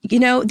 You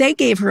know, they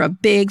gave her a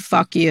big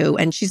fuck you,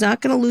 and she's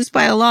not going to lose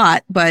by a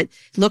lot, but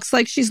looks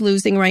like she's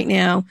losing right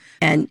now,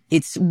 and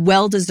it's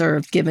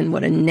well-deserved given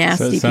what a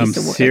nasty piece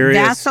of work.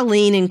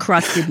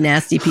 Vaseline-encrusted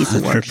nasty piece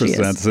of work she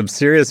is. Some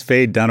serious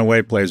Faye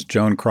Dunaway plays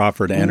Joan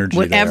Crawford energy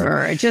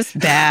Whatever. Just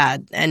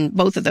bad, and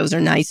both of those are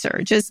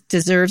nicer. Just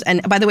deserves,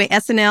 and by the way,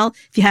 SNL,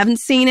 if you haven't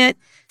seen it,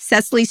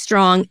 Cecily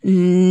Strong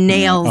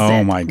nails it.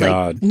 Oh, my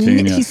God.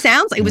 Genius. He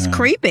sounds, it was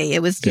creepy.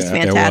 It was just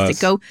fantastic.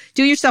 Go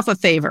do yourself a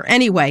favor.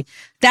 Anyway,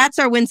 that's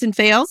our wins and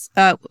fails.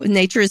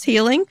 Nature is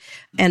healing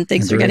and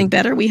things are getting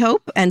better, we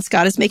hope. And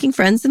Scott is making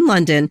friends in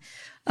London.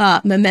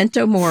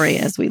 Memento mori,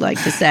 as we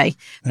like to say.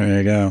 There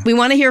you go. We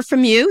want to hear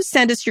from you.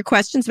 Send us your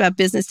questions about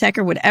business tech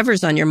or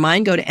whatever's on your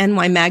mind. Go to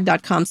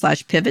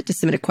nymag.com/pivot to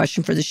submit a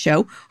question for the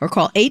show or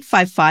call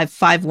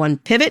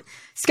 855-51-PIVOT.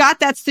 Scott,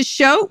 that's the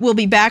show. We'll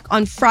be back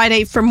on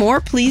Friday for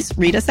more. Please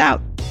read us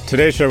out.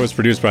 Today's show was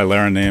produced by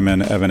Lara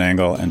Naiman, Evan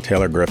Engel, and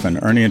Taylor Griffin.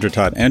 Ernie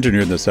Indradat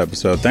engineered this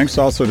episode. Thanks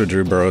also to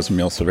Drew Burrows and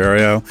Emil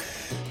Severio.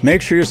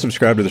 Make sure you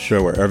subscribe to the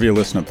show wherever you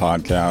listen to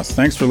podcasts.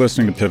 Thanks for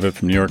listening to Pivot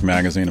from New York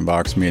Magazine and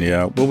Vox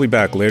Media. We'll be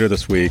back later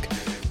this week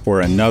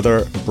for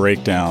another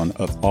breakdown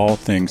of all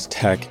things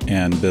tech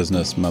and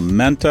business.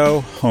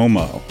 Memento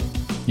homo.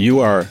 You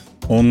are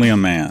only a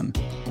man.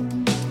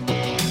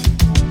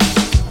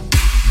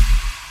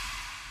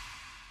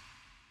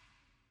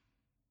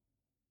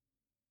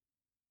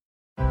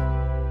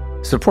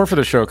 Support for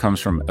the show comes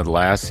from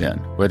Atlassian.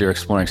 Whether you're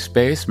exploring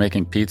space,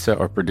 making pizza,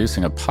 or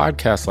producing a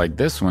podcast like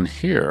this one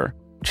here,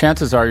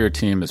 chances are your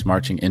team is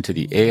marching into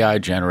the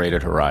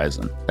AI-generated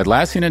horizon.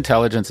 Atlassian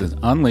Intelligence is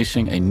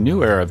unleashing a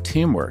new era of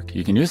teamwork.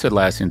 You can use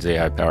Atlassian's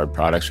AI-powered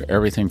products for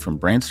everything from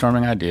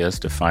brainstorming ideas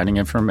to finding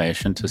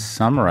information to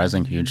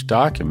summarizing huge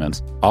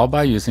documents, all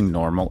by using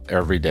normal,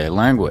 everyday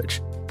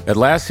language.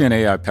 Atlassian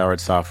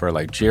AI-powered software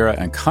like Jira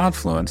and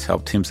Confluence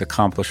help teams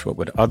accomplish what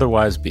would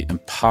otherwise be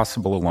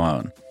impossible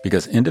alone.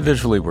 Because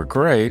individually we're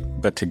great,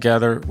 but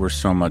together we're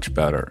so much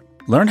better.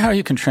 Learn how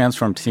you can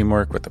transform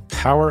teamwork with the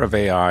power of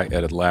AI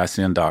at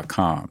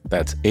Atlassian.com.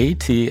 That's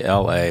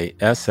Atlassian.com.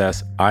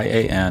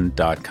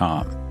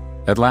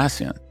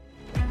 Atlassian.